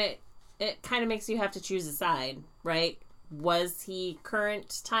because then it kind of makes you have to choose a side, right? Was he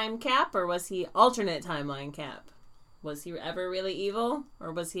current time Cap or was he alternate timeline Cap? Was he ever really evil,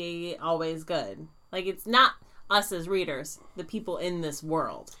 or was he always good? Like, it's not us as readers. The people in this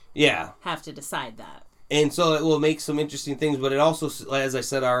world have to decide that. And so it will make some interesting things, but it also, as I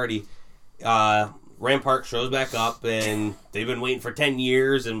said already, Rampart shows back up, and they've been waiting for 10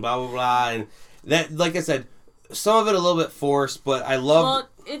 years, and blah, blah, blah. And that, like I said, some of it a little bit forced, but I love...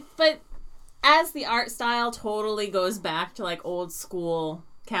 But as the art style totally goes back to, like, old school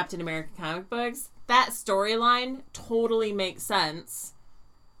Captain America comic books... That storyline totally makes sense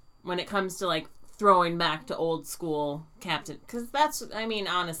when it comes to like throwing back to old school Captain, because that's, I mean,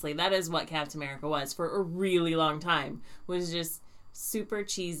 honestly, that is what Captain America was for a really long time, was just super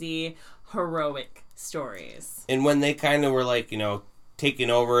cheesy, heroic stories. And when they kind of were like, taking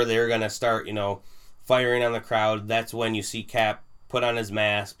over, they were going to start, firing on the crowd, that's when you see Cap put on his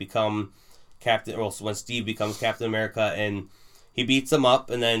mask, become Captain, well, when Steve becomes Captain America, and he beats them up,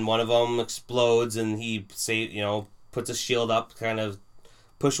 and then one of them explodes, and he puts a shield up, kind of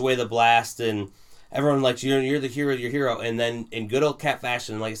push away the blast, and everyone like, you're the hero, you're hero. And then in good old Cap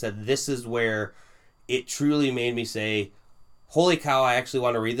fashion, like I said, this is where it truly made me say, holy cow, I actually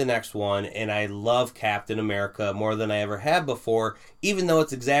want to read the next one, and I love Captain America more than I ever have before, even though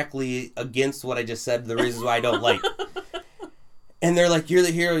it's exactly against what I just said, the reasons why I don't like. And they're like, you're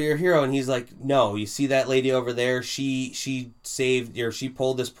the hero, you're a hero. And he's like, no, you see that lady over there? She saved, or she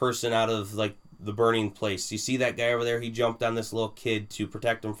pulled this person out of, like, the burning place. You see that guy over there? He jumped on this little kid to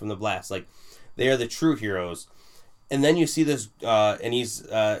protect him from the blast. Like, they are the true heroes. And then you see this, and he's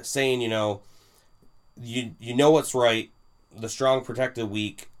saying, you know what's right. The strong protect the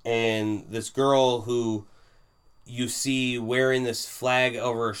weak. And this girl who you see wearing this flag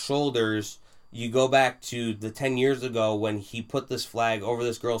over her shoulders, you go back to the 10 years ago when he put this flag over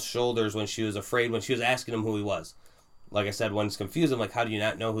this girl's shoulders when she was afraid, when she was asking him who he was. Like I said, when it's confused, I'm like, how do you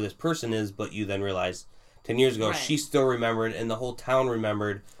not know who this person is? But you then realize 10 years ago, she still remembered, and the whole town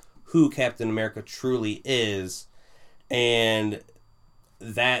remembered who Captain America truly is. And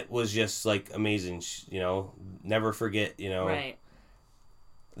that was just, like, amazing. Never forget, Right.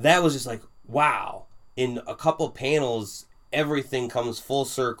 That was just like, wow. In a couple panels, everything comes full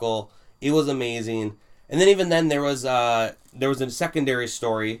circle. It was amazing. And then even then, there was a secondary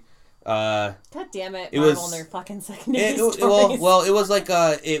story. God damn it, Marvel and their fucking secondary stories. Well, it was like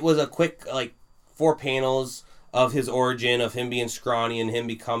it was a quick, like, 4 panels of his origin, of him being scrawny and him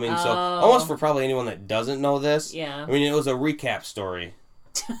becoming so. Almost for probably anyone that doesn't know this. Yeah. I mean, it was a recap story.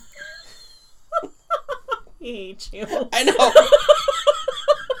 I hate you. I know.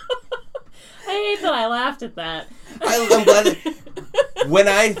 I hate that I laughed at that. I'm glad that when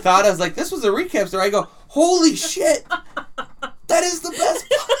I thought, I was like, this was a recap story, I go, holy shit! That is the best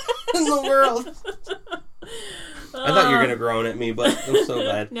part in the world. I thought you were going to groan at me, but I'm so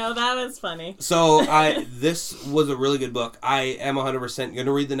glad. No, that was funny. So, this was a really good book. I am 100% going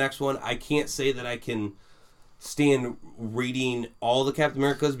to read the next one. I can't say that I can stand reading all the Captain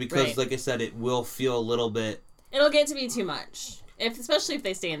Americas because, like I said, it will feel a little bit... It'll get to be too much. Especially if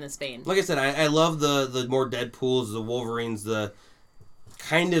they stay in this vein. Like I said, I love the more Deadpools, the Wolverines, the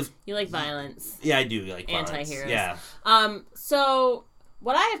kind of... You like violence. Yeah, I do like violence. Anti-heroes. Yeah. So,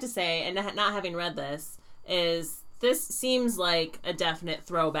 what I have to say, and not having read this, is this seems like a definite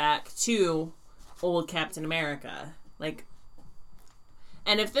throwback to old Captain America. Like,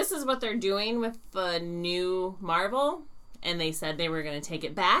 and if this is what they're doing with the new Marvel, and they said they were going to take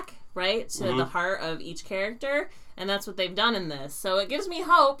it back, right, to the heart of each character, and that's what they've done in this. So it gives me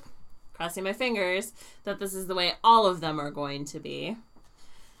hope, crossing my fingers, that this is the way all of them are going to be.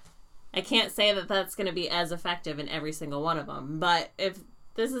 I can't say that that's going to be as effective in every single one of them, but if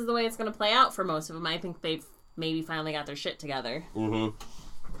this is the way it's going to play out for most of them, I think they've maybe finally got their shit together. Mm-hmm.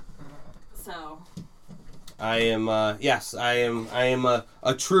 So... I am a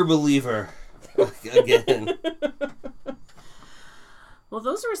true believer again. Well,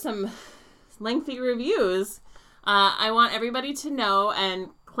 those were some lengthy reviews. I want everybody to know and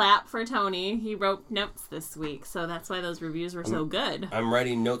clap for Tony. He wrote notes this week, so that's why those reviews were so good. I'm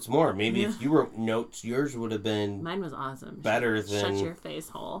writing notes more. Maybe if you wrote notes, yours would have been... Mine was awesome. Better than... Shut your face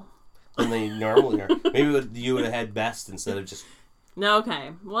hole. Than they normally are. Maybe you would have had best instead of just... No,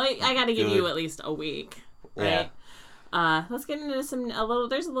 okay. Well, I got to give you at least a week. Right? Yeah. Let's get into there's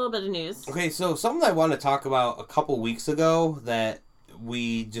a little bit of news. Okay, so something I wanted to talk about a couple weeks ago that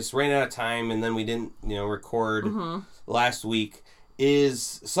we just ran out of time and then we didn't, record last week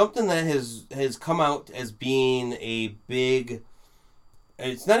is something that has come out as being a big,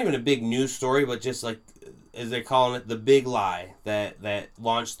 it's not even a big news story, but just like, as they're calling it, the big lie that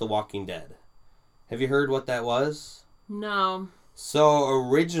launched The Walking Dead. Have you heard what that was? No. So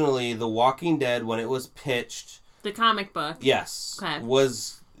originally, The Walking Dead, when it was pitched... The comic book. Yes. Okay.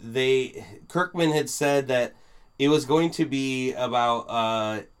 Kirkman had said that it was going to be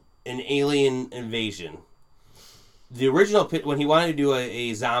about an alien invasion. The original, when he wanted to do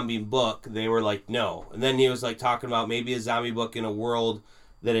a zombie book, they were like, no. And then he was like talking about maybe a zombie book in a world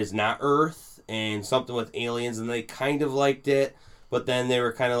that is not Earth and something with aliens, and they kind of liked it, but then they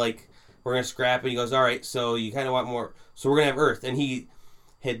were kind of like, we're going to scrap it. He goes, all right, so you kind of want more... So we're going to have Earth. And he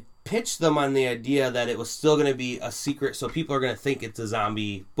had pitched them on the idea that it was still going to be a secret, so people are going to think it's a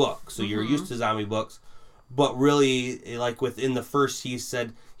zombie book. So you're used to zombie books, but really, like within the first, he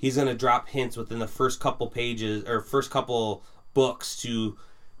said he's going to drop hints within the first couple pages or first couple books to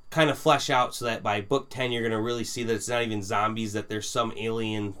kind of flesh out so that by book 10 you're going to really see that it's not even zombies, that there's some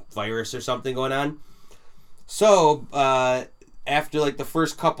alien virus or something going on. So after like the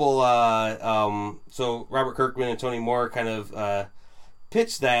first couple, so Robert Kirkman and Tony Moore kind of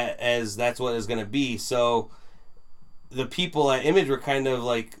pitched that as that's what it's going to be. So the people at Image were kind of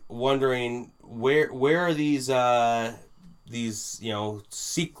like wondering where are these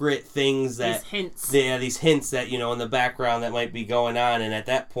secret things that these hints that in the background that might be going on. And at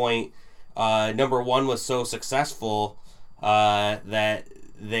that point, number 1 was so successful that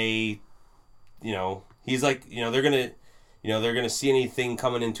they he's like they're gonna see anything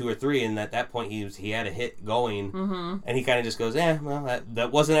coming in 2 or 3, and at that point he had a hit going, and he kind of just goes, well,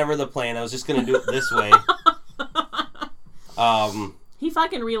 that wasn't ever the plan. I was just gonna do it this way. He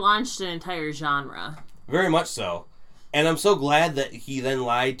fucking relaunched an entire genre. Very much so, and I'm so glad that he then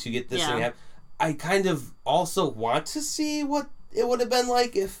lied to get this thing to happen. I kind of also want to see what it would have been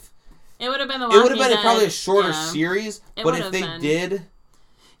like if it would have been it would have been probably a shorter series, but if they did,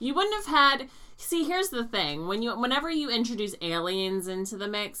 you wouldn't have had. See, here's the thing: whenever you introduce aliens into the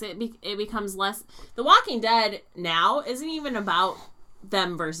mix, it becomes less. The Walking Dead now isn't even about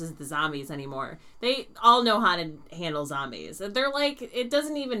them versus the zombies anymore. They all know how to handle zombies. They're like, it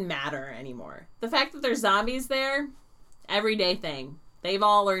doesn't even matter anymore. The fact that there's zombies there, everyday thing. They've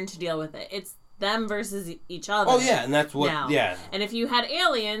all learned to deal with it. It's them versus each other. Oh yeah, and that's what. Now. Yeah. And if you had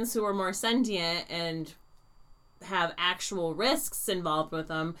aliens who were more sentient and have actual risks involved with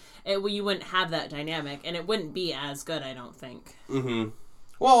them, you wouldn't have that dynamic, and it wouldn't be as good, I don't think.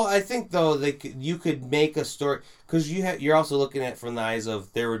 Well, I think though you could make a story because you're also looking at it from the eyes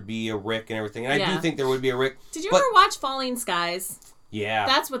of there would be a Rick and everything, and I do think there would be a Rick. Did you ever watch Falling Skies? Yeah,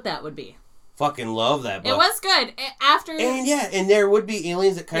 that's what that would be. Fucking love that book. It was good. And there would be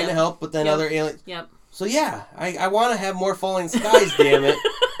aliens that kind of help, but then other aliens. Yep. So yeah, I want to have more Falling Skies. Damn it.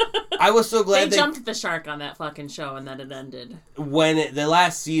 I was so glad they jumped the shark on that fucking show and then it ended. When the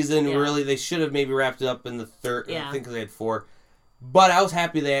last season, really, they should have maybe wrapped it up in the third. Yeah. I think they had 4. But I was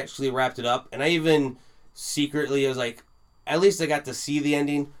happy they actually wrapped it up. And I even secretly, I was like, at least I got to see the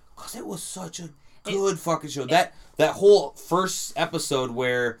ending. Because it was such a good fucking show. That whole first episode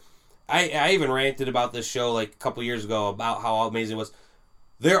where I even ranted about this show like a couple years ago about how amazing it was.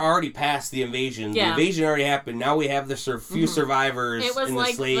 They're already past the invasion. Yeah. The invasion already happened. Now we have the few survivors and the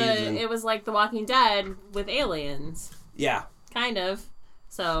slaves. It was like The Walking Dead with aliens. Yeah. Kind of.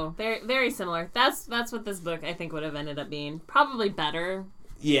 So, very, very similar. That's what this book, I think, would have ended up being. Probably better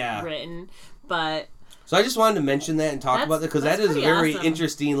written, but... So I just wanted to mention that and talk about that, because that is a very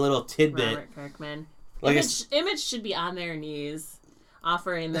interesting little tidbit. Robert Kirkman. Like Image should be on their knees,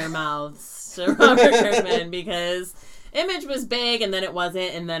 offering their mouths to Robert Kirkman, because... Image was big, and then it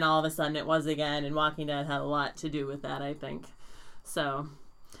wasn't, and then all of a sudden it was again, and Walking Dead had a lot to do with that, I think. So,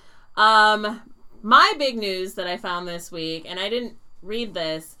 my big news that I found this week, and I didn't read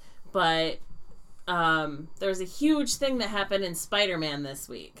this, but there was a huge thing that happened in Spider-Man this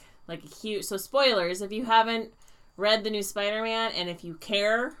week. Like a huge... So, spoilers, if you haven't read the new Spider-Man, and if you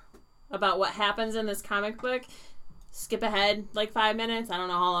care about what happens in this comic book, skip ahead like 5 minutes. I don't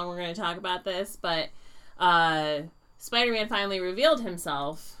know how long we're going to talk about this, but... Spider-Man finally revealed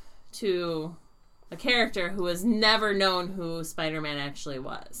himself to a character who has never known who Spider-Man actually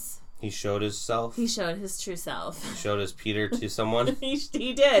was. He showed himself? He showed his true self. He showed his Peter to someone? He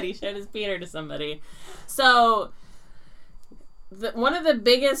did. He showed his Peter to somebody. So, one of the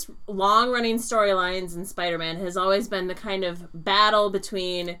biggest long-running storylines in Spider-Man has always been the kind of battle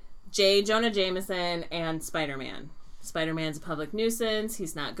between J. Jonah Jameson and Spider-Man. Spider-Man's a public nuisance.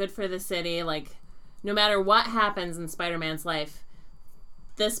 He's not good for the city. Like... No matter what happens in Spider-Man's life,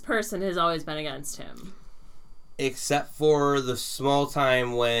 this person has always been against him. Except for the small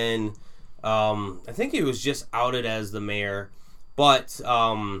time when, I think he was just outed as the mayor. But,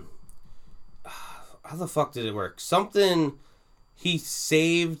 how the fuck did it work? Something, he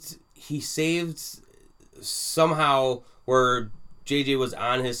saved somehow where JJ was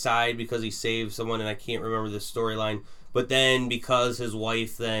on his side because he saved someone, and I can't remember the storyline. But then because his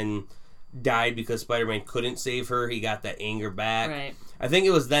wife then... died because Spider-Man couldn't save her, he got that anger back. Right. I think it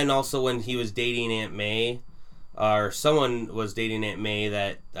was then also when he was dating Aunt May, or someone was dating Aunt May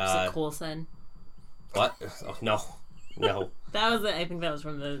that... was it Coulson? What? Oh, no. I think that was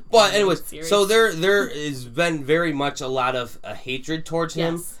from the... But anyways, series. So there has been very much a lot of hatred towards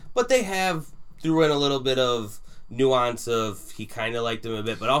him, but they have threw in a little bit of nuance of he kind of liked him a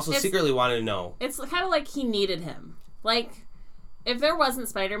bit, but also secretly wanted to know. It's kind of like he needed him. Like, if there wasn't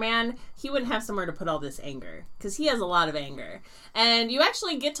Spider-Man, he wouldn't have somewhere to put all this anger, because he has a lot of anger. And you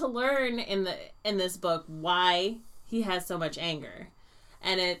actually get to learn in this book why he has so much anger.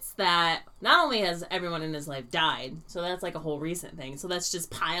 And it's that not only has everyone in his life died, so that's like a whole recent thing, so that's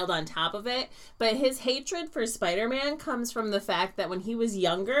just piled on top of it, but his hatred for Spider-Man comes from the fact that when he was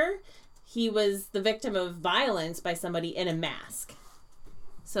younger, he was the victim of violence by somebody in a mask.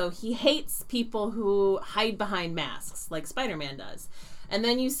 So he hates people who hide behind masks, like Spider-Man does. And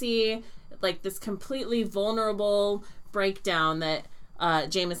then you see like this completely vulnerable breakdown that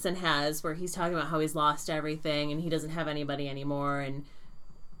Jameson has, where he's talking about how he's lost everything and he doesn't have anybody anymore,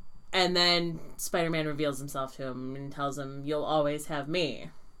 and then Spider-Man reveals himself to him and tells him, "You'll always have me."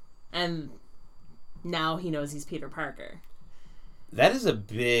 And now he knows he's Peter Parker. That is a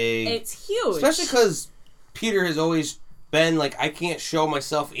big... It's huge. Especially because Peter has always been like, I can't show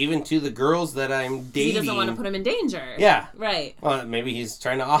myself even to the girls that I'm dating. He doesn't want to put him in danger. Yeah. Right. Well, maybe he's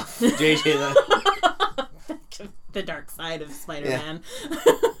trying to off JJ then. The dark side of Spider-Man.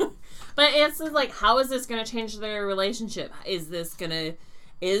 Yeah. But it's like, how is this going to change their relationship?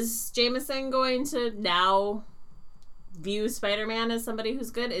 Is Jameson going to now view Spider-Man as somebody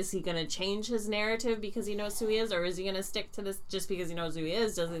who's good? Is he going to change his narrative because he knows who he is? Or is he going to stick to this just because he knows who he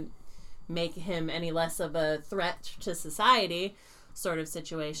is doesn't make him any less of a threat to society sort of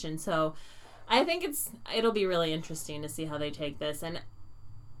situation? So I think it'll be really interesting to see how they take this. And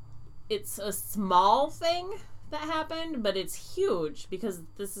it's a small thing that happened, but it's huge because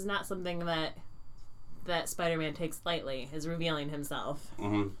this is not something that Spider-Man takes lightly, is revealing himself.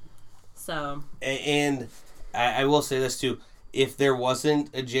 Mm-hmm. So. And I will say this too. If there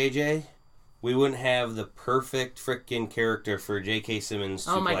wasn't a JJ, we wouldn't have the perfect frickin' character for J.K. Simmons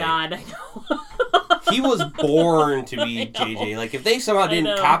to play. Oh my god, I know. He was born to be JJ. Like, if they somehow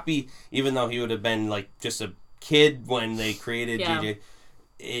didn't copy, even though he would have been, like, just a kid when they created JJ,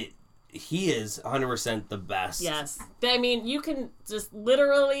 he is 100% the best. Yes. I mean, you can just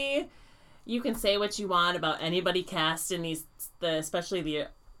literally, you can say what you want about anybody cast in especially the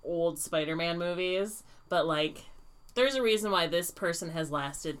old Spider-Man movies, but, like, there's a reason why this person has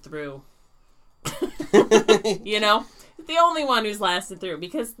lasted through. You know? The only one who's lasted through,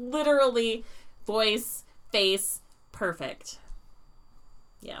 because literally voice, face, perfect.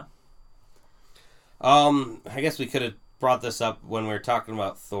 Yeah. I guess we could have brought this up when we were talking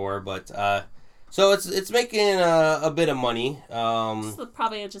about Thor, but so it's making a bit of money.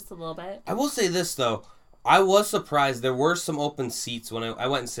 Probably just a little bit. I will say this though, I was surprised there were some open seats when I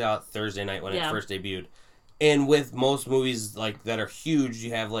went and saw it Thursday night when it first debuted, and with most movies like that are huge,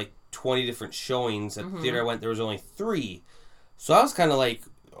 you have like 20 different showings. At the theater I went, there was only 3, so I was kind of like,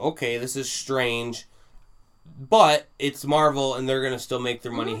 okay, this is strange. But it's Marvel, and they're going to still make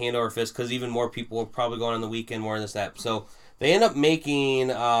their money hand over fist, because even more people will probably go on the weekend, more than this, that. So they end up making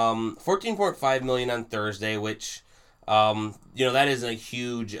 $14.5 million on Thursday, which, that isn't a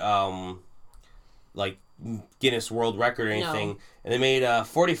huge, like, Guinness World Record or anything. No. And they made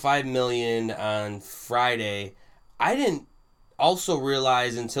 $45 million on Friday. I didn't also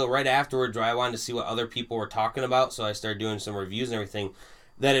realize until right afterwards, where I wanted to see what other people were talking about, so I started doing some reviews and everything,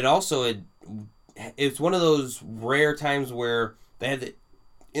 that it also had... It's one of those rare times where they had the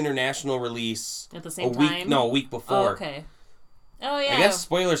international release at the same time. A week before. Oh, okay. Oh yeah. I guess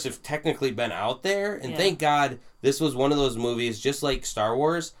spoilers have technically been out there, and thank God this was one of those movies. Just like Star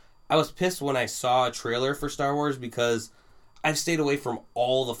Wars, I was pissed when I saw a trailer for Star Wars because I've stayed away from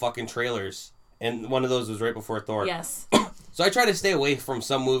all the fucking trailers, and one of those was right before Thor. Yes. So I try to stay away from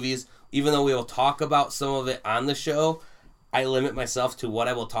some movies, even though we will talk about some of it on the show. I limit myself to what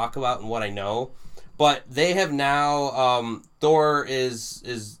I will talk about and what I know. But they have now, Thor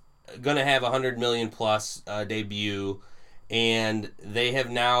is going to have 100 million plus debut, and they have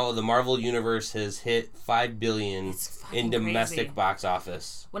now, the Marvel Universe has hit 5 billion in domestic box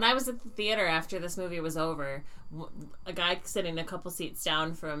office. When I was at the theater after this movie was over, a guy sitting a couple seats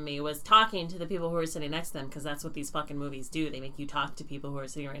down from me was talking to the people who were sitting next to them, because that's what these fucking movies do. They make you talk to people who are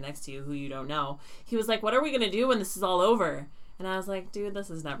sitting right next to you who you don't know. He was like, "What are we going to do when this is all over?" And I was like, dude, this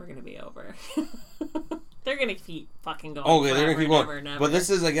is never going to be over. They're going to keep fucking going. Okay, they're going to keep going. Never. But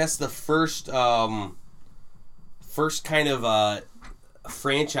this is, I guess, the first kind of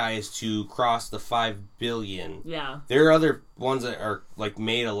franchise to cross the 5 billion. Yeah. There are other ones that are, like,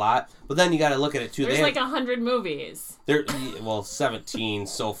 made a lot. But then you got to look at it, too. There's like 100 movies. 17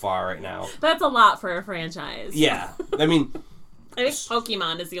 so far right now. That's a lot for a franchise. Yeah. I mean... I think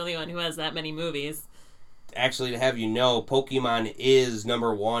Pokemon is the only one who has that many movies. Actually, to have you know, Pokemon is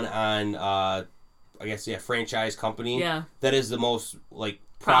number 1 on I guess, franchise company. Yeah. That is the most, like,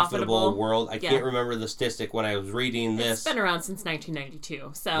 profitable world. I Yeah. can't remember the statistic when I was reading this. It's been around since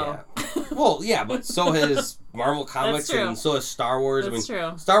 1992, so... Yeah. Well, yeah, but so has Marvel Comics and so has Star Wars. That's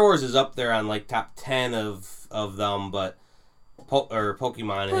true. Star Wars is up there on, like, top 10 of them, but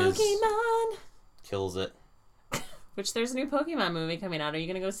Pokemon kills it. Which there's a new Pokemon movie coming out. Are you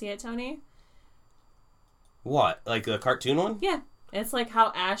going to go see it, Tony? What? Like the cartoon one? Yeah. It's like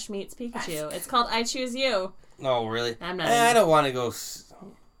how Ash meets Pikachu. It's called I Choose You. Oh, really? I'm not. I don't want to go.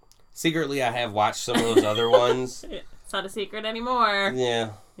 Secretly, I have watched some of those other ones. It's not a secret anymore.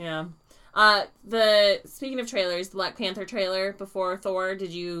 Yeah. Yeah. Speaking of trailers, the Black Panther trailer before Thor,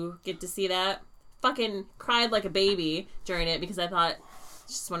 did you get to see that? Fucking cried like a baby during it because I thought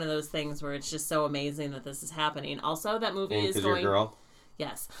it's just one of those things where it's just so amazing that this is happening. Also, that movie is going... Because you're a girl?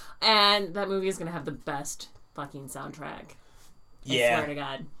 Yes. And that movie is going to have the best fucking soundtrack. Yeah. I swear to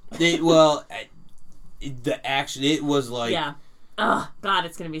God. The action, it was like... Yeah. Oh, God,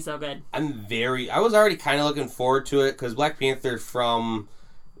 it's going to be so good. I was already kind of looking forward to it, because Black Panther, from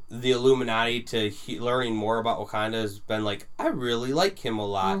the Illuminati to learning more about Wakanda, has been like, I really like him a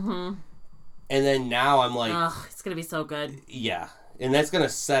lot. Mm-hmm. And then now I'm like... Oh, it's going to be so good. Yeah. And that's going to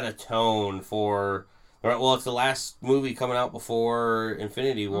set a tone for... Well, it's the last movie coming out before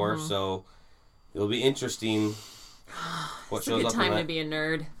Infinity War, so it'll be interesting what It's shows a up good time in to that. be a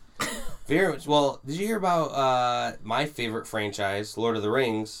nerd. Very much. Well, did you hear about my favorite franchise, Lord of the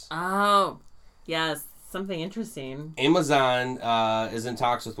Rings? Oh, yes. Something interesting. Amazon is in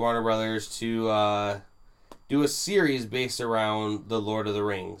talks with Warner Brothers to do a series based around the Lord of the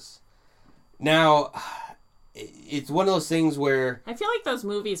Rings. Now, it's one of those things where... I feel like those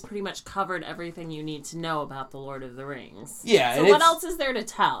movies pretty much covered everything you need to know about the Lord of the Rings. Yeah. So what else is there to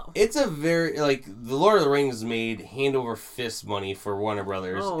tell? It's a very... Like, the Lord of the Rings made hand over fist money for Warner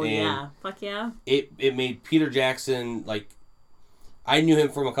Brothers. Oh, and yeah. Fuck yeah. It made Peter Jackson, like... I knew him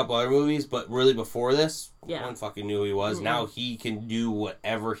from a couple other movies, but really before this, no one fucking knew who he was. Mm-hmm. Now he can do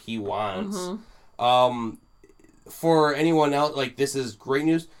whatever he wants. Mm-hmm. For anyone else, like, this is great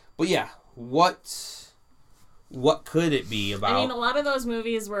news. But yeah, what could it be about? I mean, a lot of those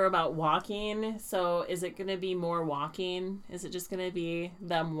movies were about walking, so is it going to be more walking? Is it just going to be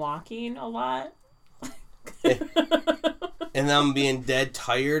them walking a lot? And them being dead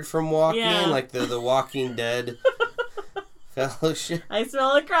tired from walking? Yeah. Like the Walking Dead fellowship? I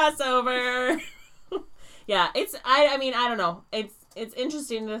smell a crossover. Yeah, I mean, I don't know. It's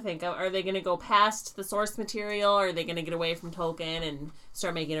interesting to think of. Are they going to go past the source material? Or are they going to get away from Tolkien and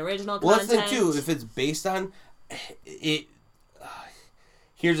start making original content? Well, that's the thing, too. If it's based on...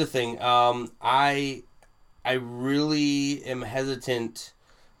 Here's the thing. I really am hesitant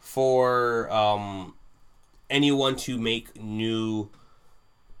for anyone to make new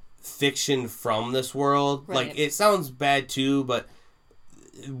fiction from this world. Right. Like, it sounds bad too, but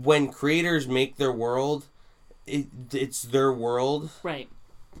when creators make their world, it's their world. Right.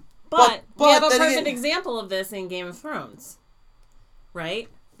 But we have a then perfect again, example of this in Game of Thrones. Right?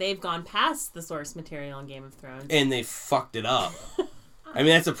 They've gone past the source material in Game of Thrones. And they fucked it up. I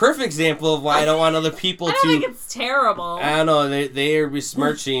mean, that's a perfect example of why I don't want other people to... I don't think it's terrible. I don't know. They are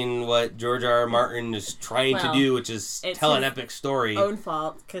besmirching what George R. R. Martin is trying to do, which is tell an epic story. Own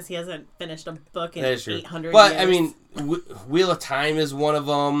fault, because he hasn't finished a book in 800 but, years. I mean, Wheel of Time is one of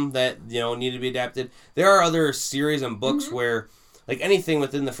them that, need to be adapted. There are other series and books where, like, anything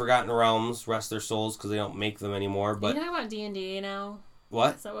within the Forgotten Realms, rest their souls, because they don't make them anymore. But you know about D&D now?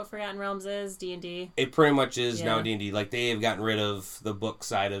 What? Is that what Forgotten Realms is? D&D? It pretty much is now D&D. Like, they have gotten rid of the book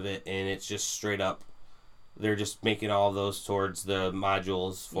side of it, and it's just straight up. They're just making all of those towards the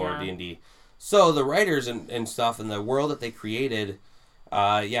modules for D&D. So the writers and stuff and the world that they created,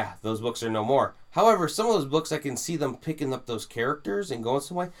 those books are no more. However, some of those books, I can see them picking up those characters and going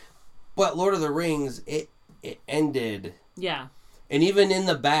some way. But Lord of the Rings, it ended. Yeah. And even in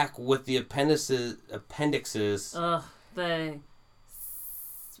the back with the appendixes. Ugh,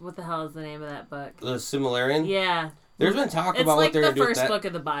 what the hell is the name of that book? The Silmarillion? Yeah. There's been talk about what they're going to do with that. It's like the first book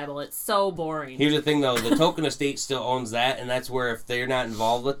of the Bible. It's so boring. Here's the thing, though. The Tolkien estate still owns that, and that's where if they're not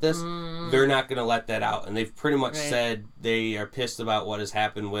involved with this, they're not going to let that out. And they've pretty much said they are pissed about what has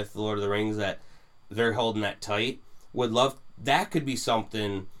happened with The Lord of the Rings, that they're holding that tight. That could be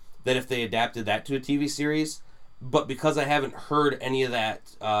something that if they adapted that to a TV series, but because I haven't heard any of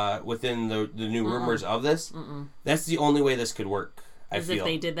that within the new rumors of this, that's the only way this could work. As if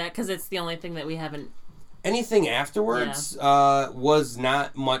they did that, because it's the only thing that we haven't... Anything afterwards was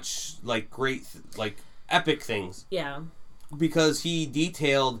not much, like, great, like, epic things. Yeah. Because he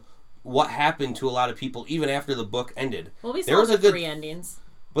detailed what happened to a lot of people even after the book ended. Well, we saw the 3 endings.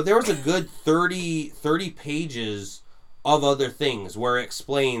 But there was a good 30 pages of other things where it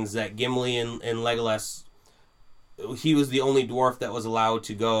explains that Gimli and Legolas, he was the only dwarf that was allowed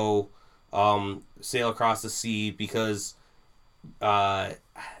to go sail across the sea because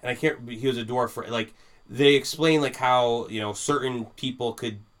and he was a dwarf. Like, they explain like how, you know, certain people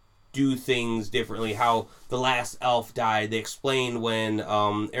could do things differently, how the last elf died. They explained when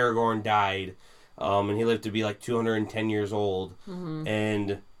Aragorn died, and he lived to be like 210 years old,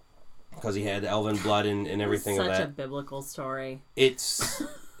 and because he had elven blood and everything of that. Such a biblical story. It's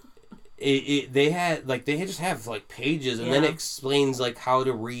they just have like pages, and then it explains like how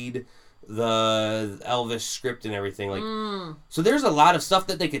to read the Elvish script and everything. Like, so there's a lot of stuff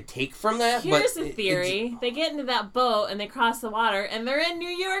that they could take from that. Here's a theory: they get into that boat and they cross the water, and they're in New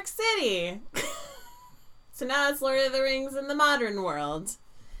York City. So now it's Lord of the Rings in the modern world.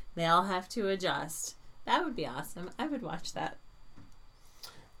 They all have to adjust. That would be awesome. I would watch that.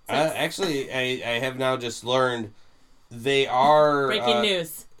 Actually, I have now just learned they are breaking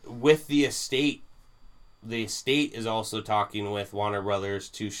news with the estate. The estate is also talking with Warner Brothers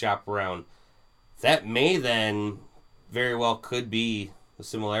to shop around. That may then very well could be the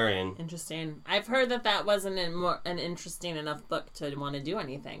Silmarillion. Interesting. I've heard that wasn't an interesting enough book to want to do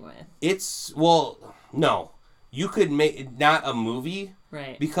anything with. No. You could make it not a movie.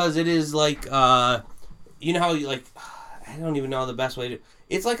 Right. Because it is like, you know how you like, I don't even know the best way to,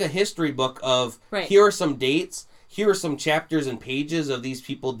 it's like a history book of, here are some dates, here are some chapters and pages of these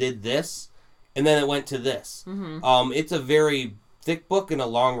people did this, and then it went to this. It's a very thick book and a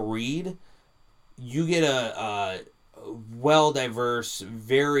long read. You get a well-diverse,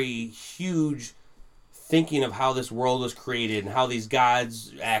 very huge thinking of how this world was created and how these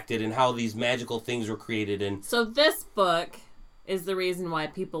gods acted and how these magical things were created. And so this book is the reason why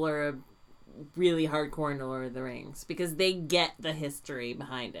people are really hardcore into Lord of the Rings, because they get the history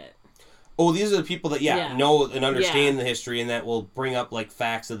behind it. Oh, these are the people that know and understand the history, and that will bring up like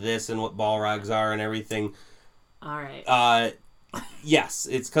facts of this and what Balrogs are and everything. All right. Yes,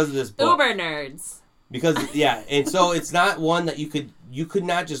 it's because of this book. Uber nerds. Because and so it's not one that you could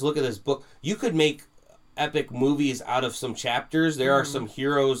not just look at this book. You could make epic movies out of some chapters. There are some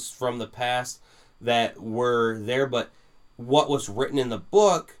heroes from the past that were there, but what was written in the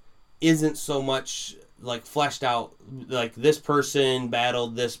book isn't so much like fleshed out. Like, this person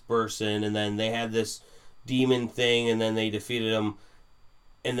battled this person, and then they had this demon thing, and then they defeated them,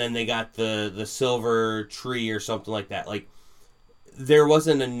 and then they got the silver tree or something like that. Like, there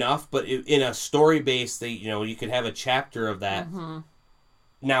wasn't enough, but in a story base, you could have a chapter of that.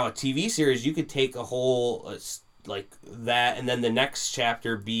 Now, a TV series, you could take a whole like that, and then the next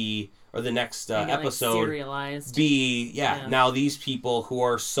chapter or the next episode like serialized. Now these people who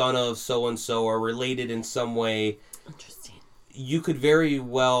are son of so and so are related in some way. Interesting. You could very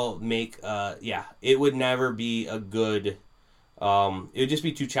well make it would never be a good it would just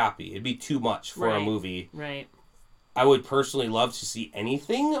be too choppy. It'd be too much for a movie. Right. I would personally love to see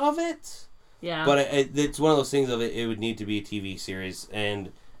anything of it. Yeah. But it's one of those things of it would need to be a TV series,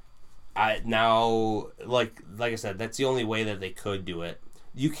 and like I said, that's the only way that they could do it.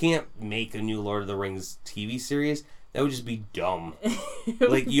 You can't make a new Lord of the Rings TV series. That would just be dumb.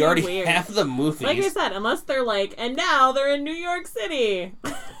 Like, you already have the movies. Like I said, unless they're like, and now they're in New York City.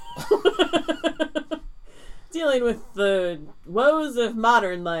 Dealing with the woes of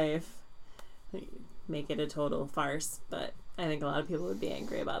modern life. Make it a total farce, but I think a lot of people would be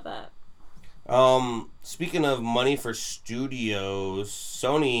angry about that. Speaking of money for studios,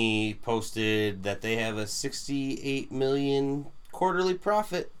 Sony posted that they have a $68 million quarterly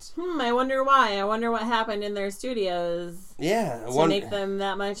profit. I wonder why. I wonder what happened in their studios. Yeah, to make them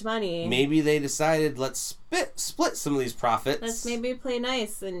that much money. Maybe they decided, let's split some of these profits. Let's maybe play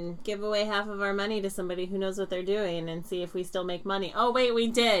nice and give away half of our money to somebody who knows what they're doing and see if we still make money. Oh wait, we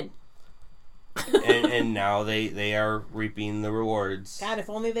did. and now they are reaping the rewards. God, if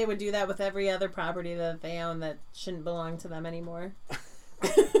only they would do that with every other property that they own that shouldn't belong to them anymore.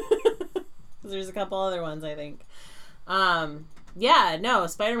 There's a couple other ones, I think. Spider-Man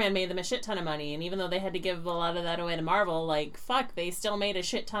made them a shit ton of money, and even though they had to give a lot of that away to Marvel, they still made a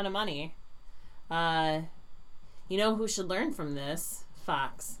shit ton of money. You know who should learn from this?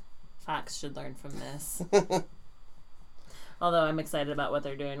 Fox. Fox should learn from this. Although I'm excited about what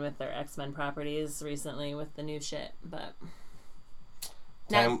they're doing with their X-Men properties recently with the new shit, but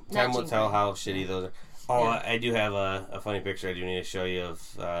time will tell how shitty those are. Oh, yeah. I do have a funny picture I do need to show you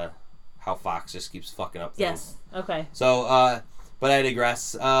of how Fox just keeps fucking up things. Yes. Okay. So, but I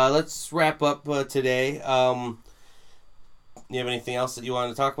digress. Let's wrap up today. You have anything else that you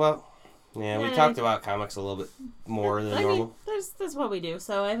want to talk about? Yeah, we talked about comics a little bit more than normal. That's what we do,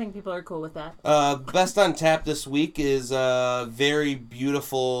 so I think people are cool with that. Best on tap this week is a very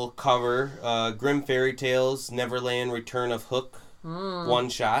beautiful cover. Grimm Fairy Tales, Neverland, Return of Hook, one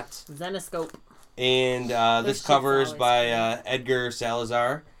shot. Zenescope. And this cover is by Edgar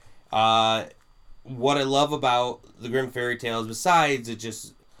Salazar. What I love about the Grimm Fairy Tales, besides it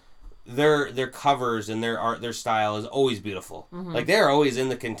just their covers and their art, their style is always beautiful. Like they're always in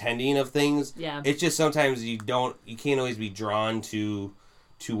the contending of things. Yeah. It's just sometimes you can't always be drawn to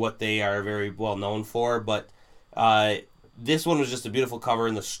what they are very well known for. But this one was just a beautiful cover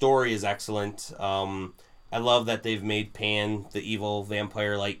and the story is excellent. I love that they've made Pan the evil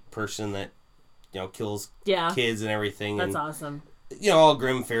vampire-like person that kills kids and everything. That's awesome. All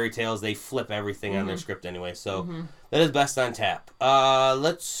Grimm Fairy Tales, they flip everything on their script anyway. So that is best on tap.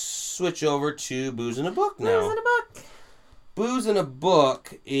 Let's switch over to Booze in a Book now. Booze in a Book. Booze in a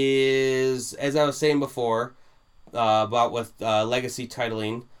Book is, as I was saying before, about with legacy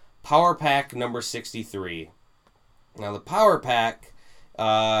titling, Power Pack number 63. Now, the Power Pack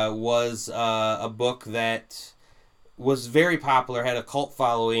was a book that was very popular, had a cult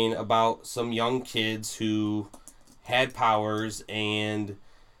following about some young kids who had powers, and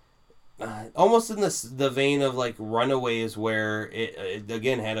almost in the vein of like Runaways, where it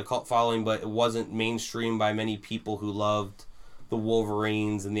again had a cult following, but it wasn't mainstream by many people who loved the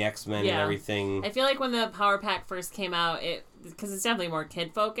Wolverines and the X-Men and everything. I feel like when the Power Pack first came out, because it's definitely more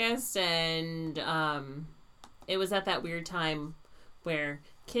kid focused, and it was at that weird time where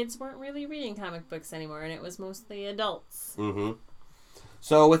kids weren't really reading comic books anymore, and it was mostly adults. Mm-hmm.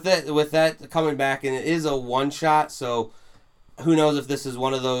 So with that coming back, and it is a one shot, so who knows if this is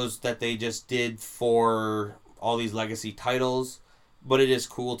one of those that they just did for all these legacy titles, but it is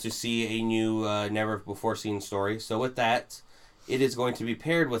cool to see a new never before seen story. So with that, it is going to be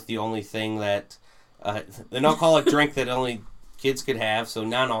paired with the only thing that an alcoholic drink that only kids could have, so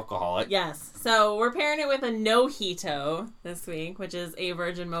non-alcoholic. Yes. So we're pairing it with a Nojito this week, which is a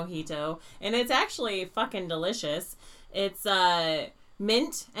virgin mojito, and it's actually fucking delicious. It's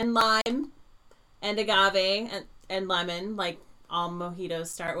mint and lime and agave and lemon, like all mojitos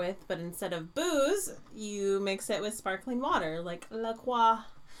start with, but instead of booze, you mix it with sparkling water, like La Croix,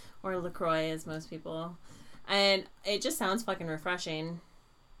 or LaCroix as most people. And it just sounds fucking refreshing.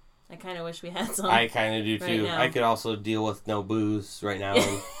 I kind of wish we had some. I kind of do too. I could also deal with no booze right now.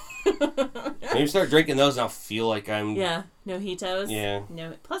 And maybe start drinking those and I'll feel like I'm... Yeah, Nojitos. Yeah.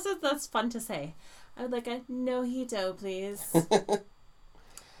 No. Plus, that's fun to say. I would like a Nojito, please.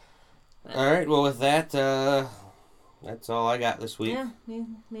 All right, well, with that, that's all I got this week. Yeah,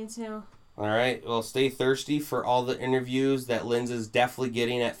 me too. All right, well, stay thirsty for all the interviews that Linz is definitely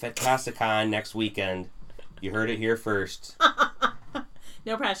getting at FetCastaCon next weekend. You heard it here first.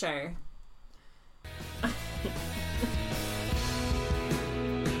 No pressure.